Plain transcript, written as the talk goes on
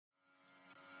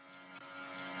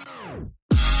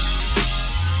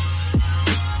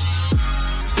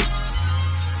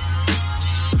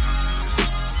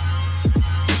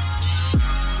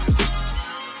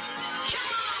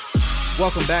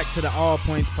Welcome back to the All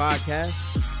Points Podcast.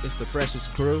 It's the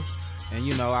freshest crew. And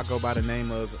you know, I go by the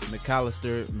name of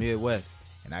McAllister Midwest.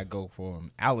 And I go for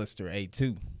Alistair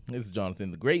A2. This is Jonathan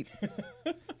the Great.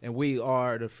 And we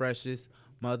are the freshest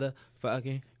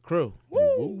motherfucking crew.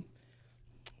 Woo.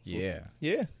 Yeah.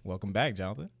 Welcome back,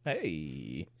 Jonathan.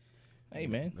 Hey,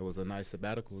 man. It was a nice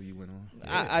sabbatical you went on.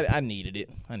 I needed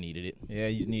it. Yeah,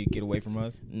 you need to get away from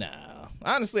us. Nah.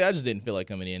 Honestly, I just didn't feel like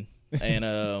coming in.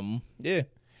 And, yeah.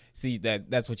 See,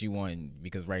 that's what you want,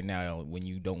 because right now, when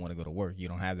you don't want to go to work, you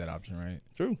don't have that option, right?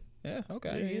 True. Yeah,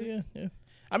 okay. Yeah.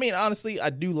 I mean, honestly, I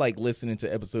do like listening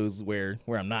to episodes where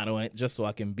I'm not on it, just so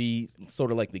I can be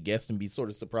sort of like the guest and be sort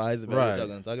of surprised about what y'all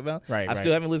going to talk about. Right. I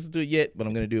still haven't listened to it yet, but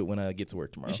I'm going to do it when I get to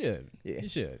work tomorrow. You should. Yeah. You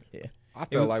should. Yeah. I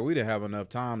felt like we didn't have enough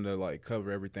time to like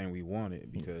cover everything we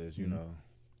wanted because, you know.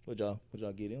 What y'all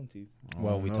get into?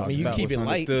 Well, we talked I mean, you about keep it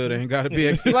light. Ain't got to be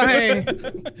explained. I'm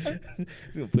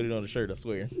going to put it on the shirt, I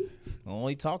swear.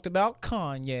 Only talked about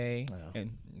Kanye. Wow.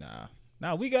 And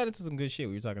nah, we got into some good shit.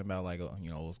 We were talking about like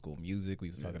old school music. We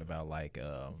was talking about like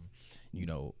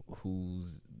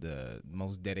who's the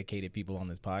most dedicated people on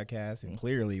this podcast, and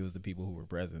clearly it was the people who were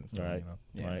present. So, Right.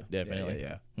 Right. Definitely.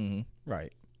 Yeah. Mm-hmm.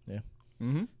 Right. Yeah.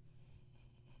 Mm-hmm.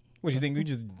 What do you think?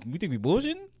 We think we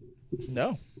bullshitting?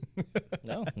 No,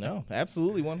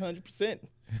 absolutely 100%.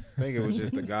 I think it was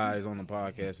just the guys on the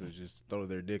podcast that just throw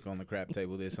their dick on the crap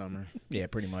table this summer. Yeah,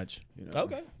 pretty much. You know,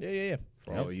 Okay. Yeah.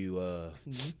 For all you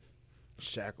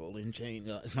shackled and chained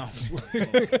guys. No.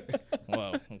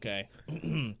 Well, okay.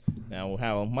 Now,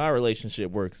 how my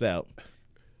relationship works out,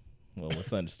 well,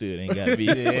 what's understood ain't got to be.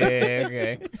 Yeah,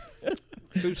 okay.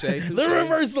 Touche. The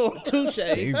reversal. Touche.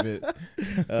 David.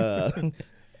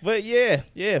 But yeah.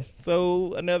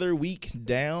 So another week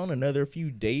down, another few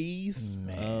days.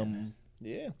 Man.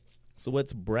 Yeah. So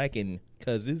what's bracking,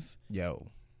 cousins?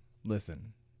 Yo,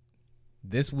 listen.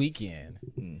 This weekend.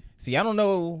 See, I don't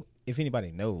know if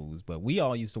anybody knows, but we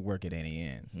all used to work at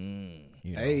NANs. You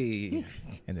know? Hey.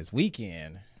 And this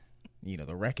weekend,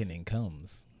 the reckoning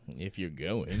comes. If you're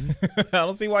going. I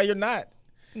don't see why you're not.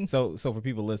 So for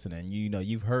people listening,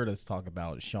 you've heard us talk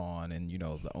about Sean and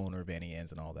the owner of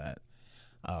NANs and all that.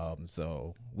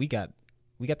 So we got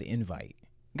the invite.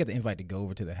 We got the invite to go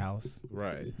over to the house.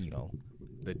 Right.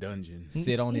 The dungeon.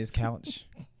 Sit on his couch.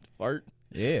 Fart.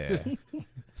 Yeah.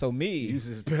 So me. Use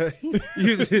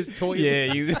his toilet.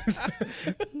 Yeah.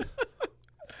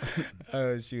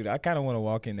 Oh, shoot. I kind of want to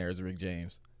walk in there as Rick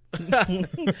James.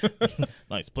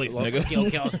 Nice place,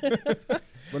 nigga.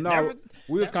 But no,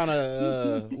 we was kind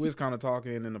of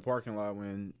talking in the parking lot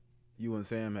when you and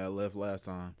Sam had left last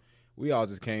time. We all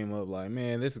just came up like,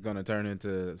 man, this is going to turn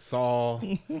into Saw,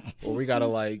 or we got to,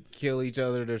 like, kill each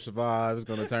other to survive. It's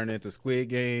going to turn into Squid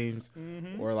Games,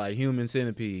 or, like, Human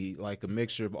Centipede, like a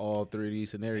mixture of all three of these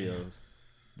scenarios.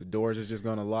 The doors is just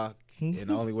going to lock, and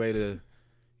the only way to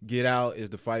get out is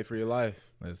to fight for your life.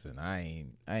 Listen, I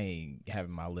ain't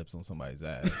having my lips on somebody's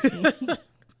ass.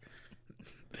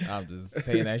 I'm just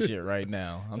saying that shit right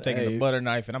now. I'm taking the butter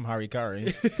knife, and I'm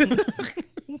harikari.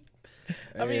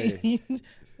 I mean...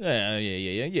 Yeah.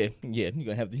 You're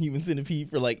gonna have the Human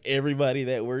Centipede for like everybody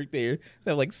that worked there.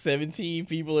 Have like 17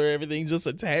 people or everything just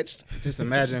attached. Just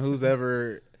imagine who's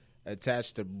ever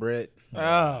attached to Brett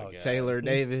Taylor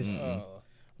Davis.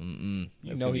 You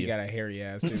know he got a hairy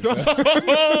ass too.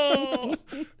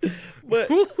 But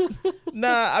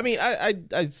nah, I mean,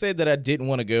 I said that I didn't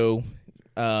want to go.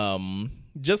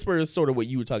 Just for sort of what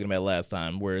you were talking about last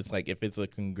time, where it's like if it's a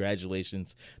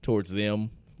congratulations towards them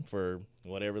for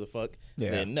whatever the fuck,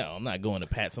 then no, I'm not going to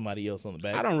pat somebody else on the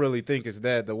back. I don't really think it's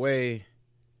that. The way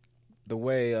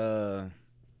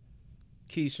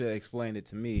Keisha explained it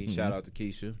to me, shout out to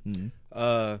Keisha,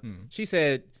 she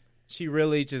said she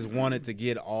really just wanted to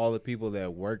get all the people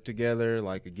that work together,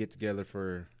 like a get-together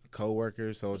for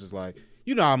coworkers. So it's just like,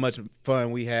 how much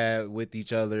fun we had with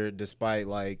each other despite,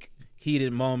 like,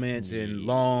 heated moments and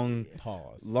long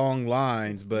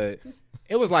lines, but...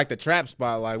 It was like the trap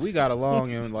spot. Like, we got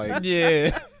along and, like,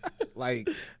 like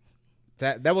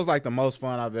that was like the most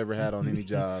fun I've ever had on any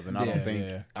job. And I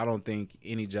don't think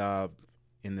any job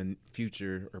in the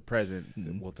future or present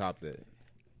will top that.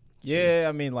 Yeah,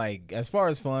 I mean, like, as far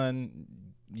as fun,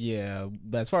 yeah,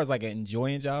 but as far as like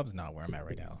enjoying jobs, not where I'm at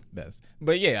right now. Best,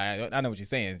 but yeah, I know what you're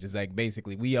saying. It's just like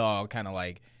basically we all kind of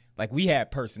like we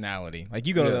had personality. Like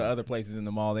you go to the other places in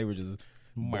the mall, they were just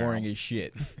boring as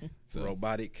shit. So,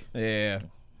 robotic. Yeah.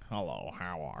 Hello,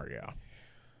 how are you?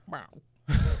 Wow.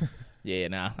 Yeah,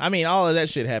 nah. I mean, all of that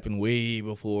shit happened way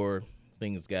before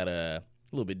things got a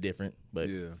little bit different. But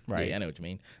right. Yeah, I know what you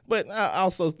mean. But I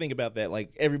also think about that,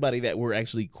 like everybody that we're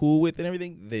actually cool with and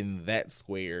everything, then that's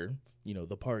where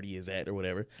the party is at or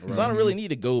whatever. Right. So I don't really need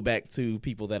to go back to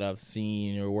people that I've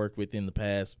seen or worked with in the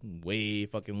past way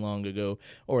fucking long ago,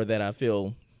 or that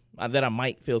I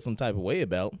might feel some type of way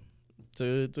about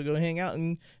to go hang out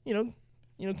and,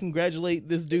 congratulate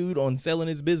this dude on selling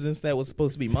his business that was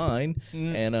supposed to be mine.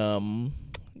 And, I don't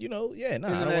want to do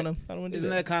that. Isn't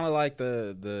that kind of like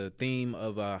the theme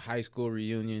of a high school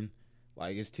reunion?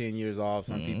 Like, it's 10 years off.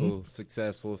 Some people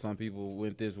successful. Some people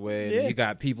went this way. Yeah. You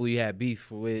got people you had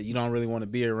beef with. You don't really want to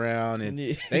be around. And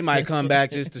they might come back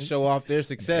just to show off their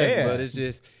success. Yeah. But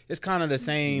it's kind of the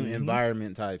same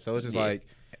environment type. So it's just like,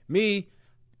 me,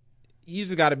 you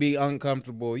just got to be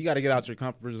uncomfortable. You got to get out your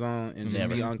comfort zone and just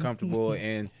be uncomfortable.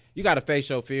 And you got to face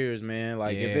your fears, man.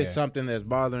 Like, if it's something that's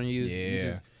bothering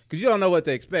you, because you don't know what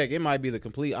to expect. It might be the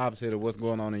complete opposite of what's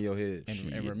going on in your head.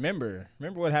 And remember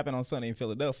what happened on Sunday in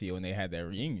Philadelphia when they had that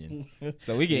reunion.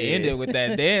 So we can end it with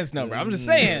that dance number. I'm just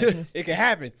saying, it can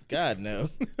happen. God, no.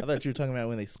 I thought you were talking about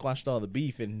when they squashed all the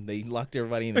beef and they locked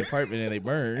everybody in the apartment and they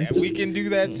burned. And we can do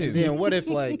that, too. Then what if,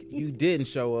 like, you didn't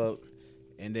show up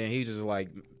and then he just, like,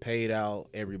 paid out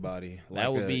everybody? Like,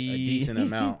 that would be a decent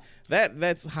amount.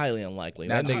 That's highly unlikely.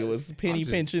 That nigga was penny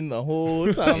pinching the whole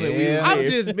time that we was there. I'm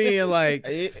just being like,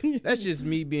 that's just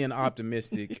me being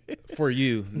optimistic for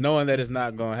you, knowing that it's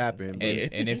not going to happen. But.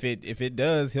 And if it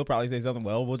does, he'll probably say something,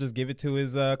 well, we'll just give it to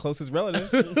his closest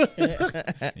relative.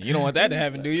 You don't want that to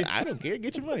happen, do you? I don't care.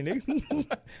 Get your money,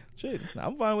 nigga. Shit,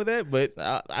 I'm fine with that. But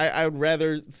I would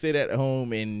rather sit at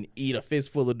home and eat a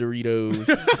fistful of Doritos.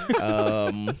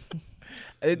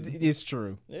 It's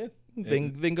true. Yeah.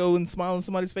 Then go and smile in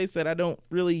somebody's face that I don't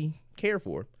really care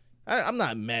for. I'm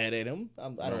not mad at him.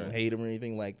 I don't hate him or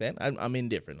anything like that. I'm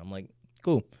indifferent. I'm like,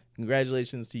 cool.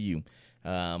 Congratulations to you.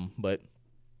 But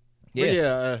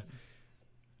I'm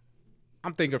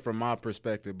thinking from my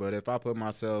perspective. But if I put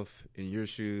myself in your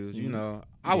shoes,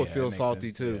 I would feel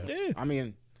salty too. Yeah. I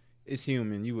mean, it's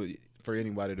human. You would, for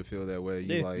anybody to feel that way.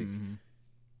 You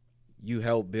you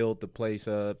help build the place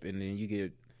up, and then you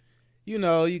get.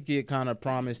 You get kind of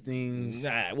promised things.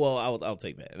 Nah, well, I'll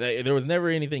take that. There was never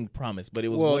anything promised, but it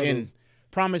was one of those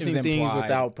promising things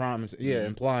without promise. Yeah,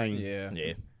 implying. Yeah.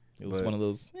 It was one of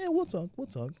those. Yeah, we'll talk.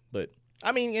 But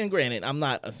I mean, and granted, I'm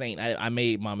not a saint. I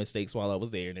made my mistakes while I was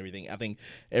there and everything. I think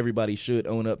everybody should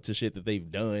own up to shit that they've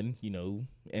done,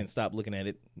 and stop looking at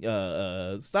it.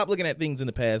 Stop looking at things in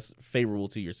the past favorable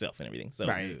to yourself and everything. So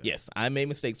yes, I made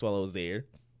mistakes while I was there.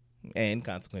 And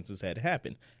consequences had to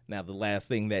happen. Now, the last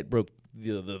thing that broke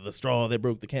the straw that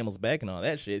broke the camel's back and all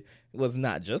that shit was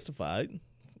not justified,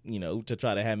 to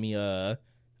try to have me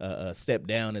step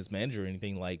down as manager or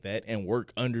anything like that and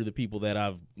work under the people that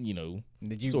I've,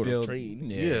 sort of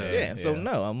trained. Yeah. So,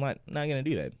 no, I'm not going to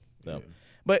do that. So,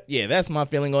 But, yeah, that's my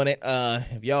feeling on it.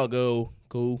 If y'all go,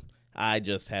 cool. I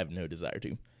just have no desire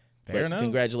to. Fair enough.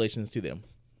 Congratulations to them.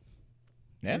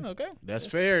 Yeah, okay. That's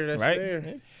fair. That's fair.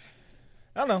 Yeah.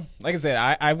 I don't know. Like I said,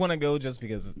 I want to go just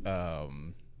because,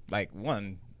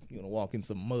 one, you want to walk in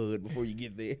some mud before you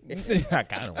get there. I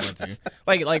kind of want to.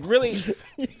 Like really,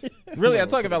 I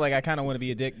talk about I kind of want to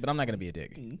be a dick, but I'm not going to be a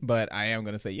dick. But I am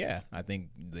going to say, yeah, I think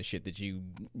the shit that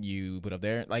you put up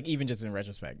there, even just in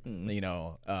retrospect,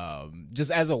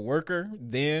 just as a worker,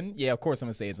 then, yeah, of course I'm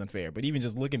going to say it's unfair. But even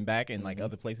just looking back in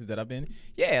other places that I've been,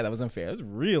 yeah, that was unfair. It was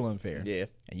real unfair. Yeah.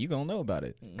 And you going to know about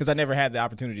it. Because I never had the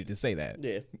opportunity to say that.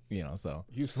 Yeah. So.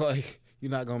 You was like... You're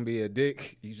not going to be a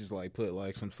dick. You just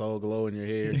put some Soul Glow in your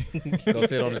hair. Go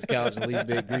sit on this couch and leave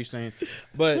big grease stain.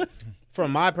 But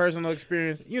from my personal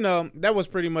experience, that was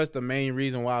pretty much the main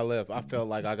reason why I left. I felt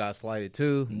like I got slighted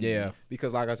too. Yeah.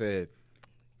 Because like I said,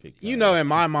 in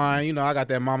my mind, I got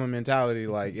that mama mentality.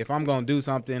 Like, if I'm going to do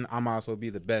something, I might as well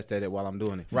be the best at it while I'm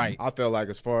doing it. Right. I felt like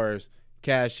as far as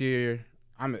cashier,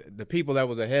 the people that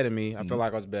was ahead of me, I felt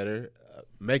like I was better.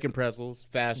 Making pretzels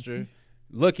faster.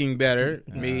 Looking better,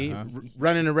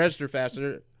 running the register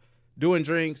faster, doing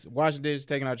drinks, washing dishes,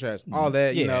 taking out trash, all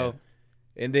that,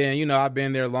 And then, I've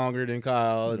been there longer than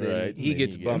Kyle. Then he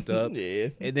gets bumped up.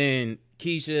 Yeah. And then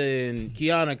Keisha and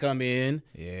Kiana come in.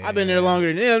 Yeah. I've been there longer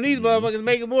than them. These motherfuckers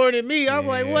making more than me. I'm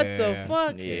like, what the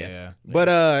fuck? Yeah. But,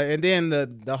 and then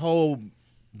the whole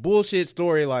bullshit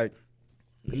story,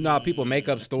 how people make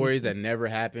up stories that never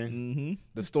happen.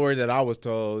 The story that I was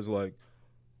told was like,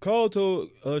 Sean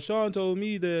told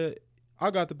me that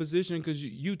I got the position because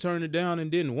you turned it down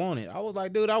and didn't want it. I was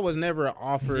like, dude, I was never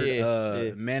offered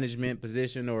a management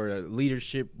position or a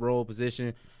leadership role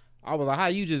position. I was like, how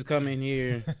you just come in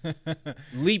here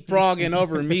leapfrogging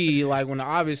over me when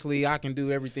obviously I can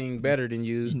do everything better than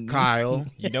you, Kyle.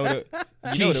 Keisha,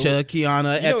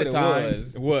 Kiana at the time.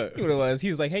 What? You know what it was?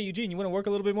 He was like, hey, Eugene, you want to work a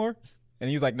little bit more? And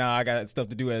he was like, nah, I got stuff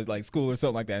to do at like school or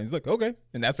something like that. And he's like, okay.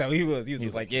 And that's how he was. He was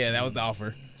just like, yeah, that was the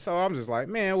offer. So I'm just like,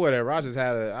 man, whatever.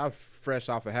 I'm fresh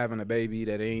off of having a baby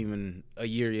that ain't even a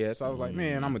year yet. So I was like,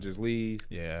 man, I'm going to just leave.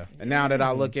 Yeah. And now that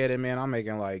I look at it, man, I'm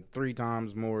making like 3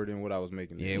 times more than what I was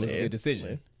making. Yeah, it was a good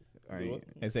decision. Right.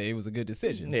 They say it was a good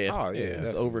decision. Yeah. Oh, yeah.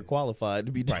 It's overqualified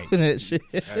to be doing Right. that shit.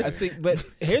 I see, but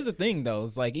here's the thing, though.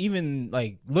 It's like even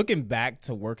like looking back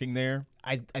to working there,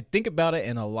 I think about it,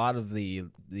 and a lot of the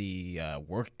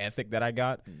work ethic that I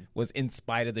got was in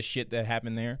spite of the shit that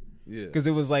happened there. Yeah. Because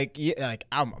it was like,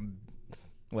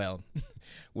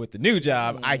 with the new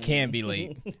job, I can be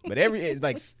late, but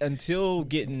until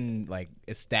getting like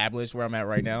established where I'm at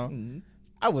right now,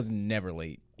 I was never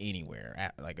late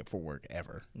anywhere for work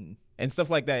ever, and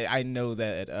stuff like that. I know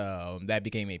that that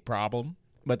became a problem.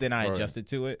 But then I adjusted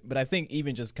to it. But I think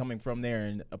even just coming from there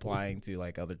and applying to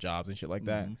like other jobs and shit like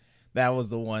that, that was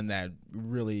the one that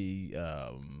really,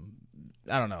 I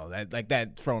don't know,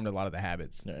 that formed a lot of the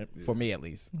habits for me at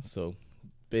least. So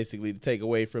basically, to take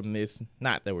away from this,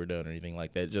 not that we're done or anything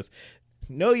like that, just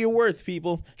know your worth,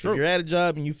 people. True. If you're at a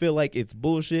job and you feel like it's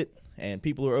bullshit and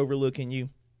people are overlooking you,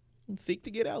 seek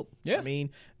to get out. Yeah, I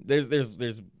mean, there's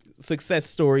success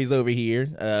stories over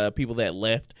here, people that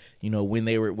left, when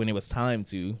it was time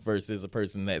to, versus a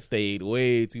person that stayed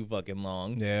way too fucking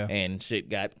long, and shit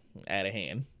got out of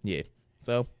hand. Yeah.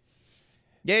 So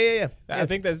yeah. I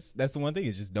think that's the one thing,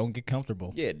 is just don't get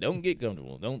comfortable. Yeah, don't get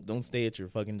comfortable. Don't stay at your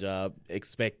fucking job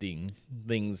expecting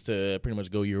things to pretty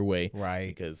much go your way. Right.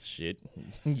 Because shit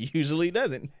usually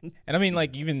doesn't. And I mean,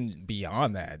 like, even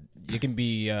beyond that, you can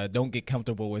be don't get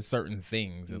comfortable with certain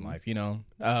things in life,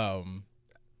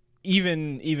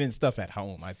 even stuff at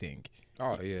home, I think.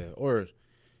 Oh yeah, or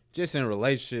just in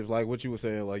relationships, like what you were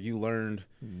saying, like you learned,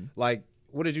 like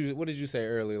what did you say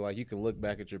earlier? Like you can look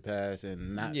back at your past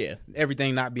and not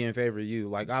everything not be in favor of you.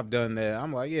 Like I've done that.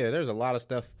 I'm like, yeah, there's a lot of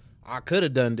stuff I could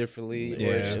have done differently.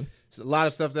 Yeah, it's a lot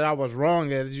of stuff that I was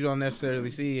wrong at that you don't necessarily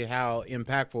see how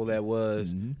impactful that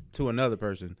was to another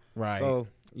person. Right. So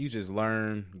you just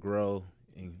learn, grow,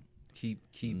 and keep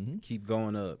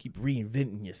going up. Keep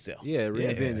reinventing yourself. Yeah,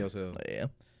 reinventing yourself. Yeah.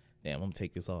 Damn, I'm gonna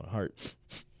take this all to heart.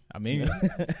 I mean,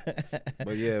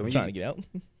 but yeah, I'm trying to get out.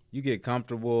 You get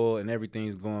comfortable and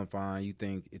everything's going fine. You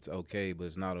think it's okay, but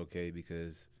it's not okay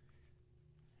because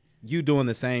you doing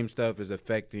the same stuff is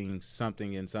affecting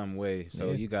something in some way.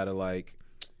 So you gotta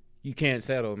you can't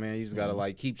settle, man. You just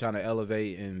gotta keep trying to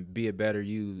elevate and be a better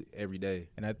you every day.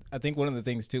 And I think one of the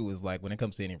things too is like when it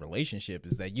comes to any relationship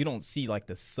is that you don't see like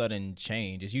the sudden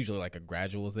change. It's usually like a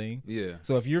gradual thing. Yeah.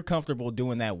 So if you're comfortable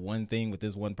doing that one thing with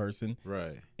this one person,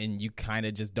 right, and you kind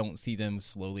of just don't see them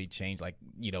slowly change, like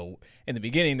in the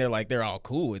beginning they're all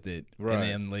cool with it, right, and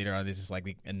then later on it's just like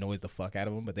it annoys the fuck out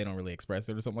of them, but they don't really express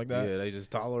it or something like that. Yeah, they just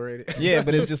tolerate it. Yeah,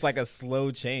 but it's just like a slow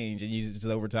change, and you just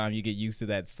over time you get used to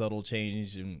that subtle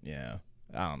change, and yeah,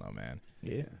 I don't know, man.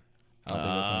 Yeah. I don't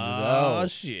think that's something. Oh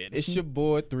shit! It's your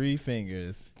boy 3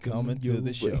 Fingers coming to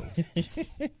the show.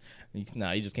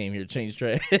 Nah, he just came here to change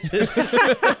trash.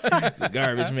 It's a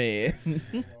garbage man.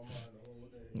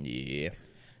 Yeah,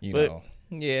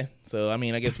 yeah. So I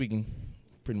mean, I guess we can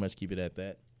pretty much keep it at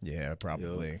that. Yeah,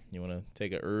 probably. Yep. You want to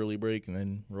take an early break and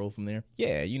then roll from there?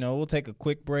 Yeah, we'll take a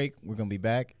quick break. We're gonna be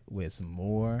back with some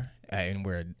more, and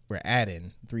we're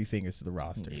adding 3 Fingers to the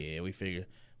roster. Yeah, we figure.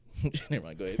 Never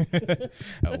mind. Go ahead.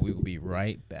 We will be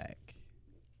right back.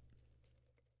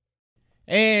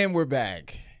 And we're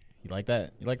back. You like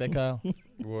that? You like that, Kyle?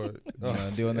 What?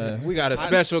 Doing the? We got a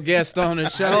special guest on the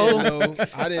show.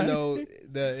 I didn't know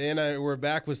that, and we're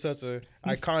back with such a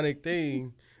iconic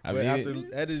thing. But after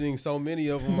editing so many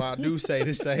of them, I do say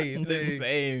the same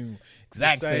thing.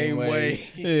 Same way.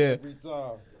 Yeah. Every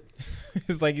time.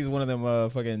 It's like he's one of them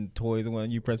fucking toys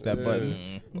when you press that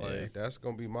button. Like, that's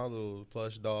gonna be my little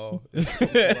plush doll. It's your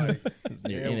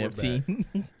NFT.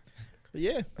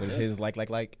 Yeah. What is his like?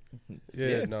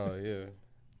 Yeah. Yeah.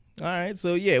 All right,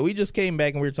 so yeah, we just came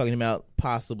back and we were talking about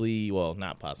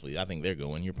not possibly. I think they're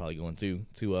going. You're probably going to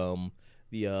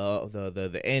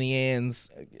the Annie Ann's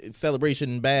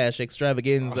celebration bash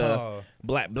extravaganza.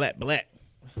 Black. Well,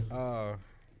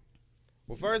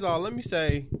 first of all, let me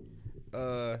say,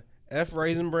 F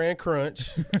Raisin Bran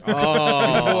Crunch. Before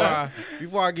I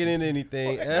get into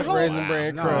anything, F Raisin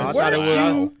Bran Crunch. That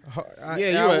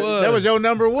was your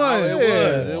number one.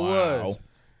 It was.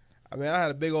 I mean, I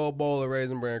had a big old bowl of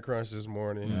Raisin Bran Crunch this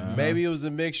morning. Maybe it was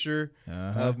a mixture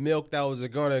of milk that was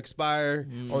going to expire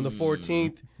on the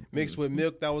 14th, mixed with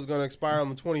milk that was going to expire on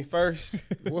the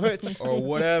 21st. What? Or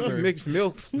whatever. Mixed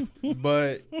milks.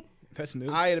 But that's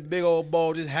new. I ate a big old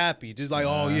bowl just happy. Just like,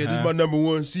 oh, yeah, this is my number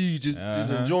one seed. Just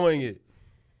enjoying it.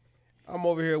 I'm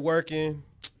over here working.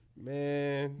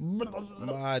 Man,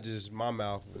 my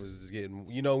mouth was getting.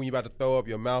 You know when you about to throw up,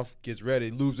 your mouth gets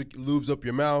ready, lubes up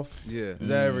your mouth. Yeah, is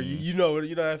that ever you know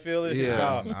that feeling?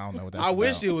 Yeah, I don't know what that's I about.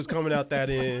 wish it was coming out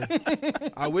that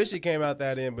end. I wish it came out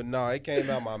that end, but no, it came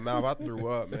out my mouth. I threw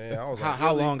up, man. I was like,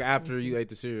 how long after you ate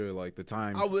the cereal? Like the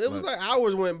time? It was like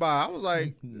hours went by. I was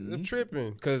like, I'm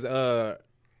tripping. Because a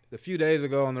few days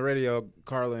ago on the radio,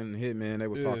 Carla and Hitman, they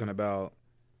was talking about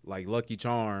like Lucky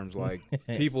Charms, like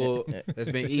people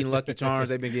that's been eating Lucky Charms,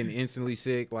 they've been getting instantly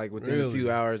sick. Like within a few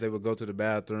hours, they would go to the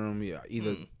bathroom,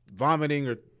 either vomiting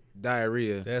or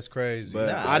diarrhea. That's crazy. But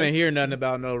I didn't hear nothing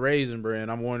about no Raisin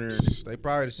Bran. I'm wondering. They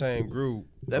probably the same group.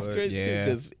 That's crazy too,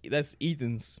 because that's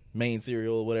Ethan's main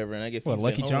cereal or whatever, and I guess he's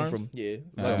Lucky been home Charms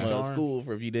from school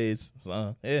for a few days.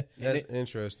 So yeah, that's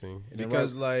interesting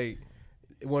because like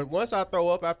once I throw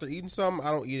up after eating something,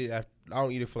 I don't eat it. I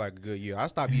don't eat it for like a good year. I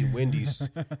stopped eating Wendy's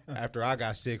after I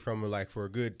got sick from it, like for a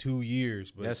good 2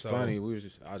 years. But that's funny.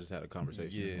 I just had a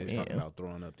conversation. Yeah, we was talking about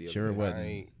throwing up the other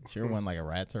day. Sure wasn't like a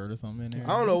rat turd or something in there.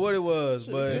 I don't know what it was,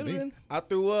 but I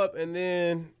threw up, and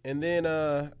then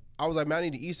I was like, man, I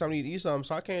need to eat something.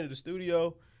 So I came to the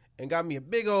studio and got me a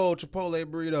big old Chipotle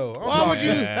burrito. Why would you?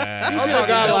 You should have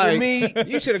got like meat.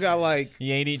 You should have got like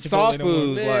you ain't eat soft Chipotle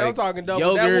foods. Man, like I'm talking double.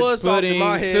 Yogurt, that was soft in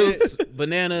my head. Soups,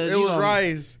 bananas. It was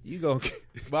rice. You go.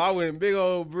 But I went big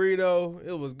old burrito.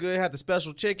 It was good. Had the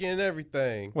special chicken and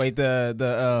everything. Wait, the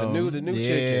new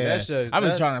chicken. That's just. I've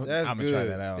been trying to. I'm gonna try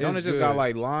that out. Don't it just got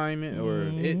like lime or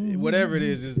whatever it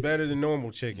is? It's better than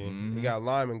normal chicken. It got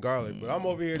lime and garlic. But I'm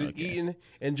over here just eating,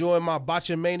 enjoying my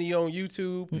Botchamania on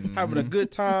YouTube, having a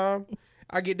good time.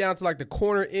 I get down to like the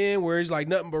corner end where it's like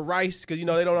nothing but rice because they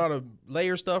don't know how to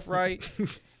layer stuff right.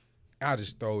 I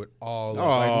just throw it all up.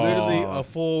 Like literally a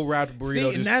full wrapped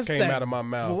burrito just came out of my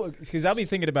mouth. Because I'll be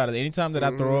thinking about it. Anytime that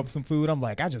I throw up some food, I'm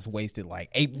like, I just wasted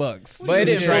like $8. But it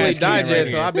didn't really digest, right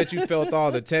so I bet you felt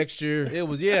all the texture. It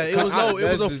was it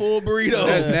was a full burrito.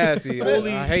 That's nasty.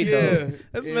 I hate those.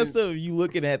 That's messed up. You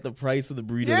looking at the price of the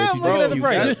burrito Yeah, that I'm you looking just at the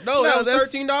price. That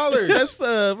was $13. That's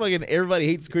fucking everybody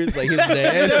hates Chris like his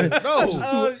dad.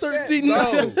 No, $13.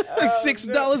 No. Like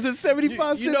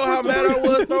 $6.75. You know how mad I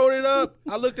was throwing it up?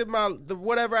 I looked at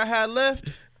whatever I had left,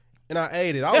 and I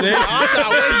ate it. I was like, I'm not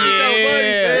wasting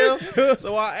no money, fam.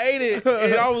 So I ate it,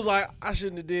 and I was like, I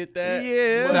shouldn't have did that.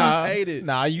 Yeah, but I ate it.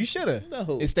 Nah, you should have.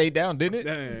 No. It stayed down, didn't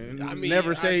it? Dang, I mean,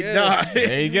 never I say guess. die.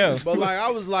 There you go. But like,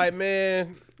 I was like,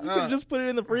 man, You could just put it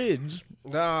in the fridge.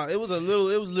 nah. It was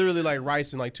literally like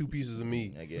rice and like 2 pieces of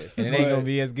meat. I guess. And it ain't gonna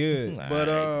be as good. But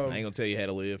I ain't gonna tell you how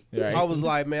to live. Right. I was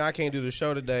like, man, I can't do the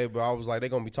show today. But I was like, they're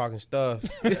gonna be talking stuff.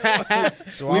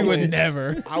 So we would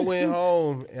never. I went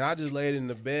home and I just laid in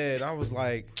the bed. I was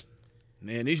like,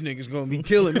 Man, these niggas gonna be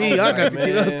killing me. I I was got like, to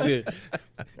get up man.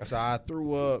 there. so I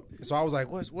threw up. So I was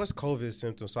like, what's COVID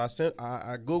symptoms? So I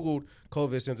Googled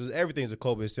COVID symptoms. Everything's a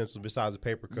COVID symptom besides a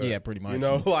paper cut. Yeah, pretty much. You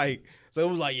know, like, so it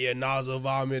was like, nausea,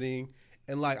 vomiting.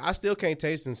 And like, I still can't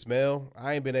taste and smell.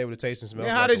 I ain't been able to taste and smell.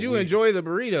 Man, for how like did a you week. enjoy the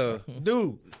burrito?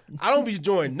 Dude, I don't be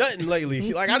enjoying nothing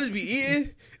lately. Like, I just be eating.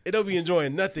 It don't be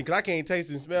enjoying nothing because I can't taste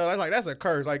and smell. I was like, that's a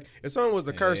curse. Like, if someone was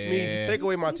to curse me, Yeah. take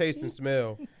away my taste and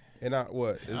smell. And I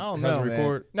what? I don't Doesn't know, man.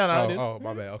 record? No, oh, it is. oh,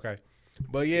 my bad. Okay.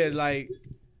 But yeah, like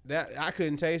that, I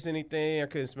couldn't taste anything. I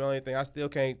couldn't smell anything. I still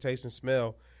can't taste and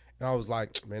smell. And I was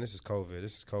like, man, this is COVID.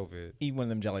 This is COVID. Eat one of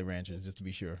them Jolly Ranchers just to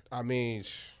be sure. I mean,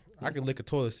 I could lick a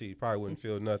toilet seat. Probably wouldn't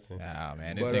feel nothing. Ah,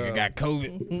 man, this But, nigga got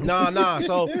COVID. Nah.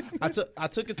 So I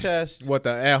took a test. What, the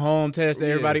at-home test that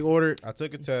Yeah. everybody ordered? I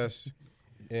took a test,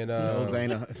 and Those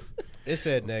ain't a- it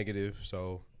said negative.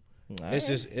 So it's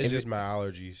just my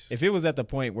allergies. If it was at the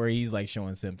point where he's like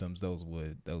showing symptoms, those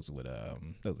would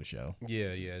show.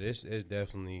 Yeah. This is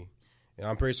definitely. And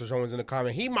I'm pretty sure someone's in the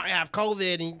comment. He might have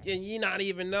COVID, and you not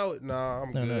even know it. Nah,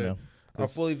 I'm good. No. I'm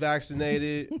fully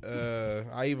vaccinated.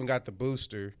 I even got the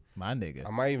booster. My nigga.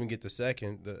 I might even get the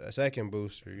second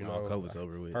booster. You know, COVID's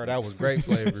over with. Heard that was great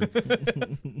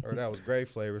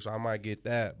flavor. So I might get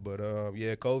that. But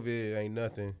yeah, COVID ain't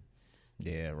nothing.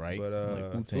 Yeah, right. But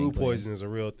Like Wu-Tang food playing. poisoning is a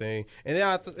real thing. And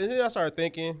then I started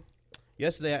thinking.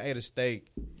 Yesterday I ate a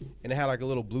steak, and it had like a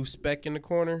little blue speck in the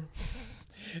corner.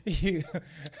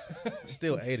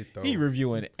 Still ate it though. He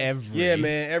reviewing every. Yeah,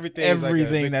 man.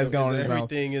 Everything that's going in his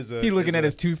mouth. Everything is a. He looking at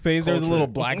his toothpaste. There's a little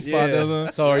black spot. Yeah.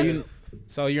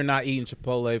 So you're not eating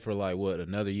Chipotle for like what,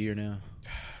 another year now?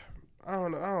 I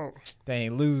don't know.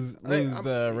 Dang, lose Raisin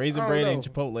I Bran don't and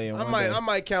Chipotle in one I day.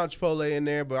 might count Chipotle in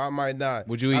there, but I might not.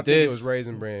 Would you eat I this? think it was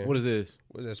Raisin Bran. What is this?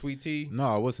 Was that sweet tea?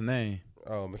 No, what's the name?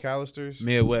 Oh, McAllister's.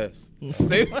 Midwest.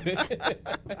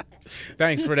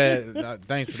 Thanks for that.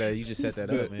 Thanks for that. You just set that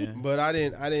up, man. But I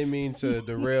didn't mean to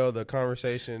derail the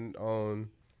conversation on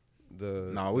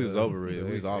the. No, we was over it.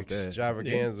 We was off that.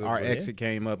 Extravaganza. Our exit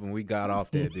came up and we got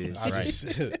off that bitch. I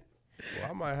just.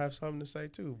 Well, I might have something to say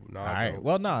too. No, All right.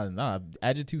 Well, nah.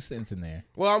 Add your 2 cents in there.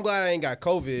 Well, I'm glad I ain't got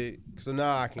COVID, so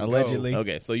now I can Allegedly. go.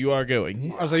 Okay, so you are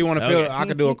going. Oh, so you want to feel? I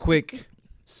could do a quick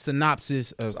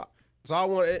synopsis of. So I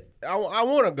want it. I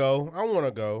want to go. I want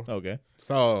to go. Okay.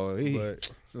 So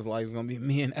But this is like it's gonna be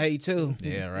me and A too.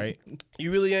 Yeah, right.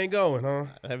 you really ain't going, huh?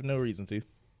 I have no reason to.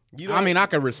 You don't. I mean, I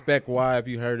could respect why if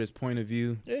you heard his point of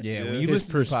view. Yeah, when you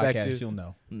His listen to the podcast, perspective. you'll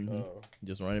know.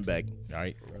 Just running back. All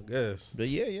right. I guess But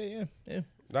yeah.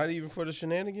 not even for the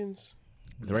shenanigans.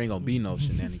 There ain't gonna be no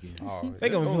shenanigans. Oh, They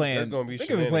gonna be playing. That's gonna be They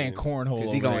gonna be playing shenanigans. cornhole.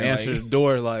 Cause he over gonna there, answer like- the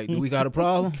door like, "Do we got a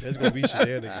problem?" There's gonna be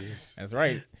shenanigans. That's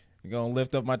right. You're gonna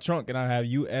lift up my trunk and I have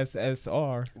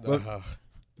USSR.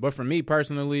 But for me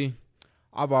personally,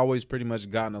 I've always pretty much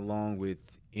gotten along with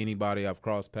anybody I've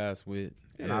crossed paths with,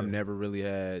 and I've never really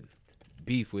had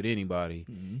beef with anybody,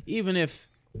 even if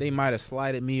they might have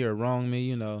slighted me or wronged me.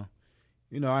 You know,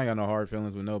 I ain't got no hard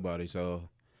feelings with nobody, so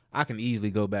I can easily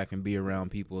go back and be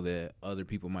around people that other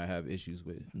people might have issues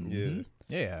with. Yeah.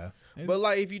 Yeah. But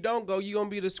like, if you don't go, you gonna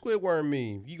be the Squidward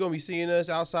meme. You gonna be seeing us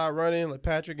outside running like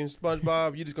Patrick and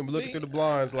SpongeBob. You just gonna be looking through the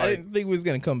blinds I like. didn't think we was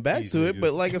gonna come back These to it,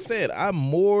 but niggas. like I said, I'm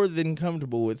more than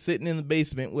comfortable with sitting in the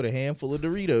basement with a handful of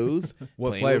Doritos. What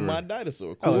playing flavor? With my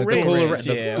dinosaur. Oh, Cool the Ranch. Cooler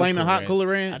the Yeah, flaming Cool hot Ranch. Cooler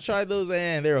I Ranch. tried those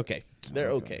and they're okay.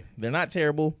 They're okay. They're not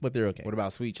terrible, but they're okay. What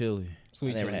about sweet chili?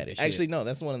 Sweet I never chili's had the it. shit. Actually, no,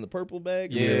 that's the one in the purple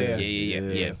bag. Yeah.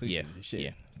 Yeah. Sweet chili's the shit.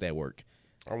 Yeah, it's that work.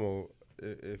 I'm gonna.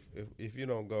 If you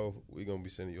don't go, we gonna be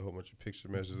sending you a whole bunch of picture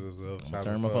messages of I'm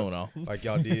turn my phone off. like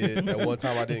y'all did that one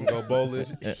time I didn't go bowling.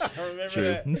 I remember True.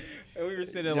 that. And we were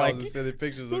sitting Y'all like, was just sending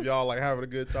pictures of y'all like having a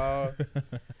good time.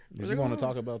 Did you want to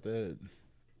talk about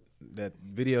that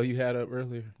video you had up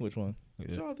earlier? Which one?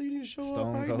 Y'all think you need to show Stone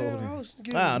up right Cold. now? I was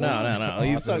getting No.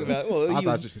 He's talking about. Well, I he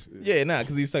thought was, you- yeah,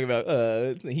 because he's talking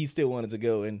about. He still wanted to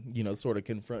go and sort of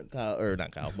confront Kyle or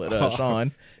not Kyle, but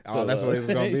Sean. Oh, that's what it was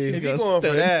gonna be. If you gonna going for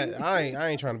stun- that, I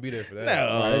ain't trying to be there for that.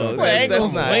 No, Well, ain't that's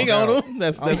gonna not. swing on him.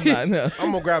 That's not. No.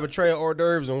 I'm gonna grab a tray of hors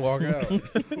d'oeuvres and walk out.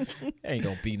 ain't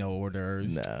gonna be no hors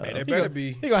d'oeuvres. No. Hey, they better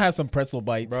be, He gonna have some pretzel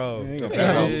bites. bro. Ain't gonna He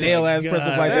got some pass out- stale ass pretzel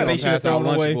God, bites they that they gonna should have pass out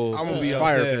thrown away. Lunchables. I'm gonna be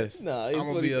Fire upset. Fest. No, I'm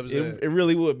gonna be upset. It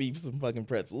really would be some fucking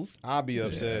pretzels. I'll be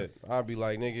upset. I'll be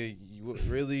like, nigga, you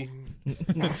really?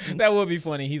 That would be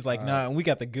funny. He's like, nah, we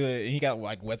got the good. And he got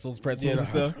like Wetzel's pretzels and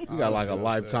stuff. We got like a I'll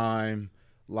be upset.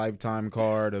 lifetime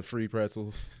card of free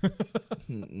pretzels,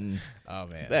 Oh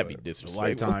man, That'd be disrespectful.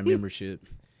 lifetime membership.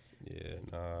 Yeah,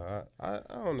 nah. I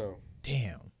don't know.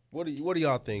 damn. What do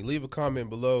y'all think? Leave a comment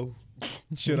below.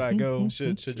 Should I go?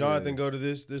 Should Jonathan go to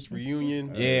this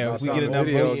reunion? Yeah, if we Saw get the enough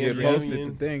video votes, get reunion. posted,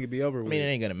 the thing could be over I with. mean, it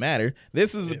ain't gonna matter.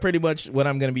 This is pretty much what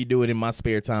I'm gonna be doing in my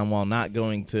spare time while not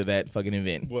going to that fucking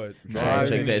event. What? Trying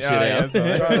to check that shit Yeah, out.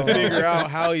 yeah, Trying to figure out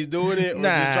how he's doing it, or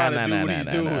just trying to do what he's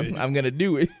doing. I'm gonna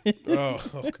do it. Oh,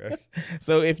 okay.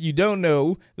 So if you don't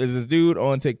know, there's this dude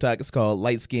on TikTok. It's called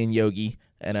Light Skin Yogi,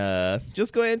 and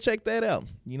just go ahead and check that out.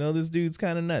 You know, this dude's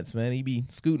kind of nuts, man. He be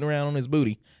scooting around on his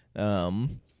booty.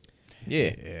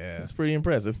 Yeah, it's pretty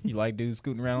impressive. You like dudes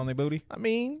scooting around on their booty? I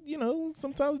mean, you know,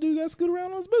 sometimes dude got to scoot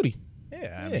around on his booty.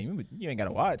 Yeah, I mean, you ain't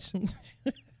gotta watch.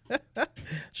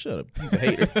 Shut up, he's a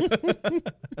hater.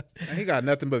 He got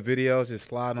nothing but videos just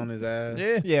sliding on his ass.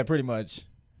 Yeah, pretty much.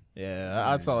 Yeah,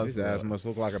 I saw His this. ass must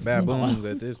look like a baboon's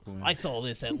at this point. I saw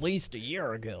this at least a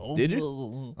year ago. Did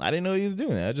you? I didn't know he was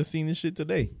doing that. I just seen this shit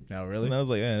today. No, really? And I was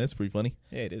like, yeah, that's pretty funny.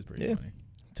 Yeah, it is pretty Yeah. funny.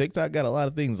 TikTok got a lot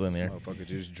of things on there. Motherfucker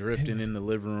just drifting in the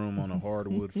living room on a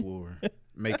hardwood floor,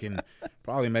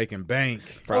 probably making bank.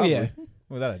 Oh yeah,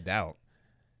 without a doubt.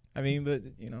 I mean, but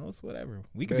you know, it's whatever.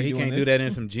 We could be He doing can't this. do that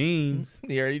in some jeans.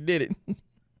 He already did it.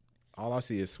 All I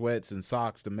see is sweats and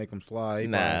socks to make them slide. He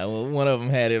Nah, well, one of them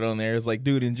had it on there. It's like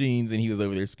dude in jeans, and he was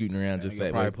over there scooting around just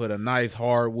that probably way. put a nice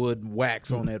hardwood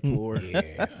wax on that floor.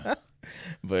 Yeah.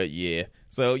 But yeah,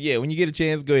 so yeah, when you get a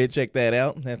chance, go ahead and check that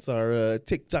out. That's our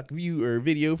TikTok view or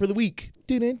video for the week.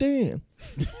 Dun-dun-dun.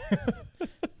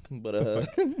 But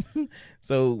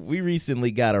so we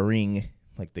recently got a Ring,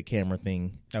 like the camera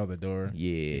thing. Out the door.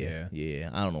 Yeah.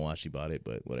 I don't know why she bought it,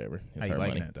 but whatever. It's How you her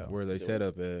liking money. it though? Where they set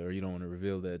up at, or you don't want to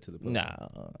reveal that to the public. Nah,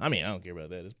 I mean, I don't care about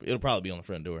that. It'll probably be on the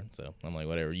front door. So I'm like,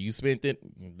 whatever. You spent it,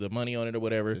 the money on it or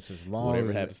whatever. Just as long Whatever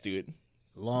as happens to it.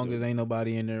 long as ain't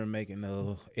nobody in there making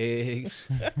no eggs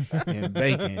and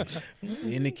bacon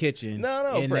in the kitchen.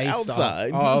 No, in for they sauce.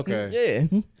 outside. Oh, okay.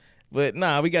 Yeah. But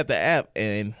nah, we got the app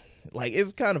and like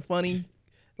it's kind of funny.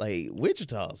 like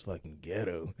Wichita's fucking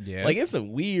ghetto. Yes. Like it's a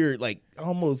weird, like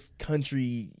almost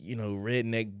country,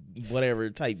 redneck, whatever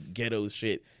type ghetto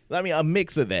shit. I mean, a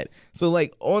mix of that. So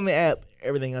like on the app,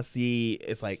 everything I see,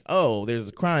 it's like, oh, there's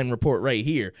a crime report right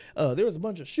here. There was a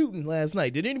bunch of shooting last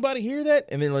night. Did anybody hear that?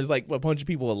 And then there's like a bunch of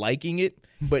people liking it,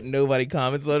 but nobody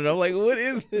comments on it. I'm like, what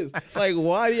is this? Like,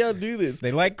 why do y'all do this?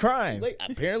 They like crime. Like,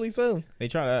 apparently so. They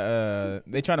trying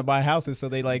to buy houses, so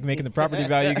they like making the property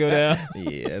value go down.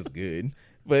 Yeah, that's good.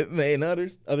 But man, other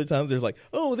times there's like,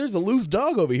 oh, there's a loose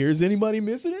dog over here. Is anybody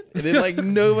missing it? And then like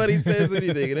nobody says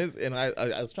anything. And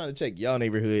I was trying to check y'all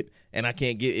neighborhood, and I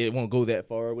can't get it. Won't go that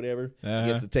far or whatever. I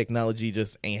guess the technology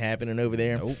just ain't happening over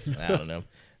there. Nope. I don't know.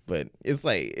 But it's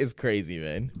like, it's crazy,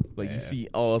 man. Like you see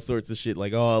all sorts of shit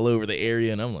like all over the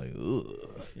area, and I'm like, ugh.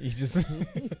 You just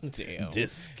damn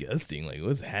disgusting. Like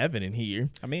what's happening here?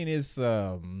 I mean, it's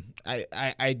I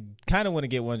kind of want to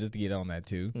get one just to get on that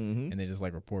too, and then just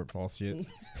like report false shit.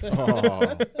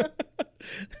 Oh.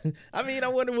 I mean, I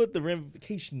wonder what the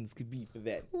ramifications could be for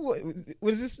that.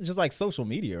 What is this? Just like social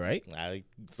media, right? I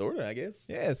guess.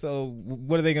 Yeah. So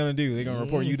what are they gonna do? They're gonna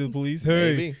report you to the police?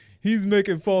 Hey, Maybe. he's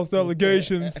making false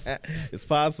allegations. It's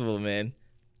possible, man.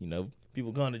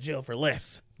 People going to jail for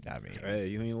less. I mean, Hey,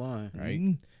 you ain't lying.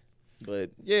 right?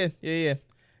 But yeah.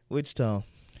 Wichita,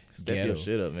 step your Ghetto.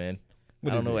 shit up, man. I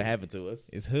don't know what happened to us.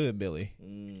 It's Hood Billy.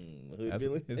 Billy?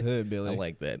 It's Hood Billy. I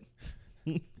like that.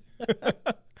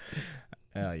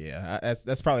 Hell yeah.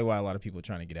 That's probably why a lot of people are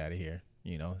trying to get out of here.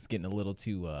 It's getting a little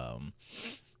too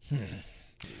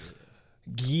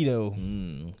ghetto.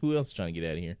 Who else is trying to get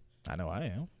out of here? I know I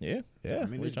am. Yeah. Yeah. I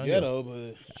mean, Where it's you trying to ghetto,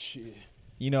 but shit.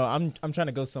 I'm trying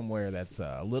to go somewhere that's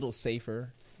a little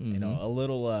safer, a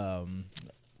little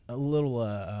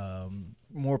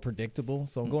more predictable.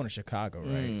 So I'm going to Chicago,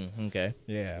 right? Okay.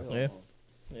 Yeah.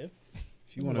 Yeah.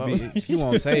 If you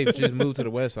want safe, just move to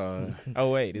the west side. Oh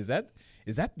wait, is that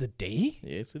the day?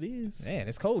 Yes, it is. Man,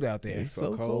 it's cold out there. It's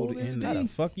so cold in How there. the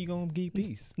fuck you gonna get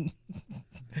peace?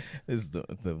 This is the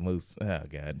most. Oh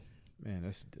God. Man,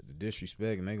 that's the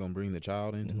disrespect, and they gonna bring the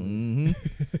child into it. Mm-hmm.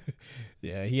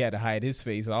 Yeah, he had to hide his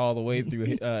face all the way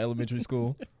through elementary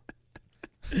school.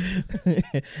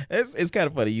 It's kind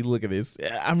of funny. You look at this.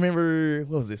 I remember,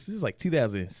 what was this? This is like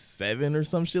 2007 or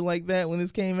some shit like that when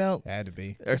this came out, Had to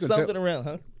be. or something around,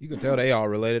 huh? You can tell they all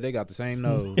related. They got the same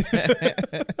nose.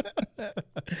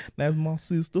 That's my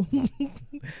sister.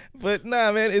 But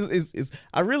nah, man, it's.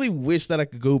 I really wish that I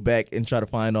could go back and try to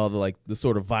find all the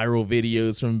sort of viral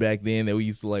videos from back then that we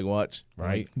used to watch,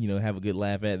 Right. Have a good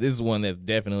laugh at. This is one that's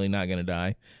definitely not gonna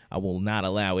die. I will not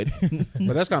allow it.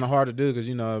 But that's kind of hard to do because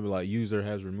user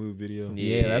has removed video.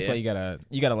 Yeah, that's why you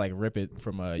gotta like rip it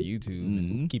from YouTube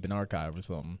and keep an archive or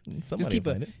something. Somebody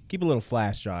Just keep a little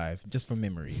flash drive just for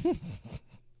memories.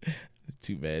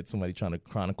 Too bad somebody trying to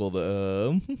chronicle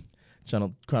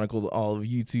all of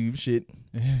YouTube shit.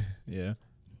 Yeah.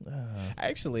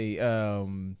 Actually,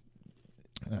 you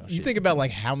shit. think about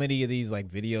how many of these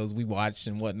videos we watched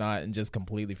and whatnot and just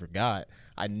completely forgot.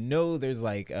 I know there's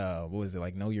what was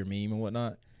it, Know Your Meme and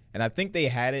whatnot, and I think they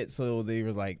had it so they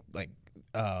were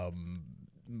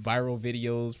viral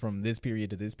videos from this period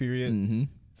to this period. Mm-hmm.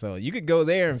 So you could go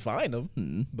there and find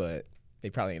them, but they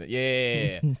probably ain't.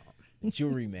 Yeah,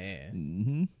 Jewelry Man.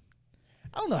 Mm-hmm.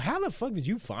 I don't know, how the fuck did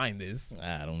you find this?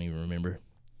 I don't even remember.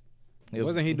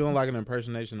 Wasn't he doing an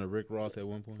impersonation of Rick Ross at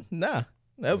one point? Nah.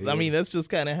 That's just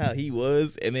kind of how he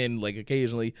was. And then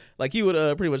occasionally, he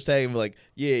would pretty much tag him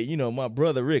yeah, my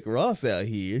brother Rick Ross out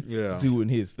here doing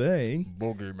his thing.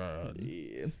 Boogeyman.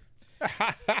 Yeah.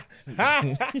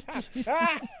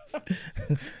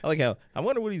 I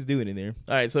wonder what he's doing in there.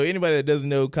 All right, so anybody that doesn't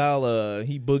know, Kyle,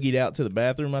 he boogied out to the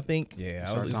bathroom, I think. Yeah, I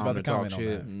Start was just time about to to talk comment on shit.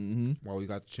 that. Mm-hmm. While we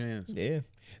got the chance. Yeah.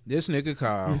 This nigga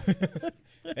Kyle.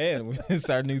 And it's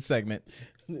our new segment.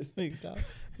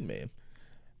 Man.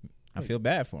 I feel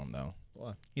bad for him though.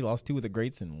 Why? He lost two of the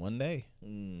greats in one day.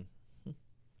 Two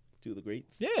of the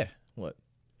greats? Yeah, What?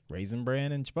 Raisin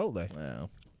Bran and Chipotle. Wow.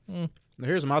 Now,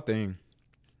 here's my thing.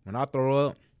 When I throw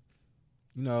up,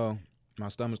 my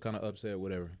stomach's kind of upset,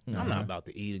 whatever. I'm not about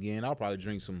to eat again. I'll probably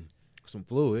drink some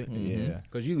fluid. Yeah.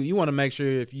 Because you want to make sure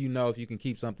if you can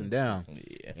keep something down.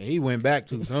 Yeah. And he went back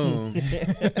too soon.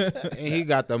 And he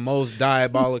got the most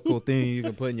diabolical thing you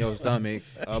can put in your stomach.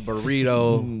 A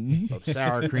burrito of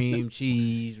sour cream,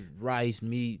 cheese, rice,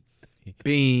 meat,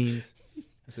 beans.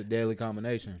 It's a deadly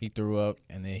combination. He threw up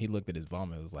and then he looked at his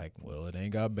vomit. It was like, well, it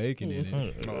ain't got bacon in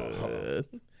it.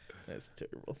 That's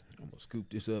terrible. I'm going to scoop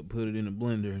this up, put it in a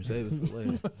blender, and save it for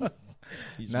later.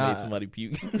 You just Nah. made somebody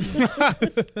puke.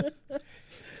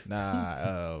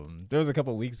 There was a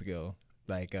couple of weeks ago,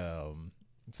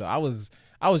 So I was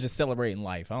just celebrating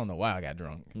life. I don't know why I got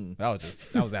drunk, but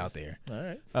I was out there. All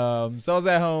right. So I was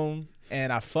at home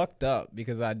and I fucked up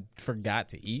because I forgot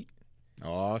to eat.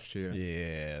 Oh shit.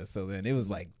 Yeah. So then it was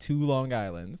like 2 Long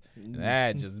Islands. And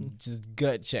that just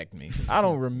gut checked me. I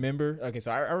don't remember. Okay,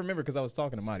 so I remember because I was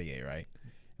talking to Marie, right?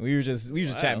 We were just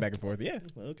chatting back and forth. Yeah.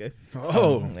 Okay.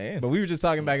 Oh man. But we were just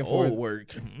talking back and forth.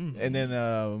 Work. And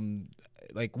then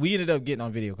like we ended up getting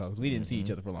on video calls. We didn't see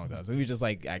each other for a long time, so we were just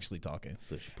like actually talking.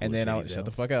 And then I was shut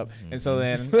the fuck up. And so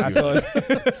then I thought,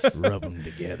 rub them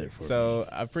together. So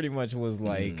I pretty much was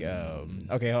like,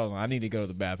 okay, hold on, I need to go to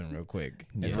the bathroom real quick.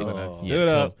 And so then I stood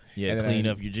up. Yeah, and clean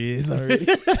up your jizz already.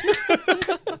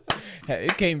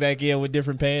 It came back in with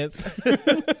different pants.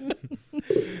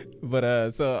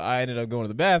 But so I ended up going to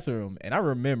the bathroom, and I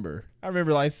remember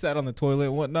like I sat on the toilet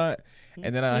and whatnot,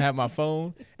 and then I had my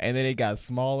phone, and then it got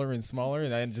smaller and smaller,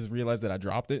 and I just realized that I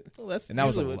dropped it. Well, that's and that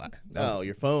was a what, lot.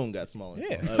 Your phone got smaller.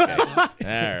 Yeah. Okay.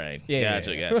 All right. Yeah.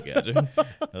 Gotcha.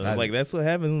 I was like, that's what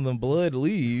happens when the blood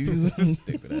leaves.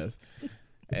 Stupid ass.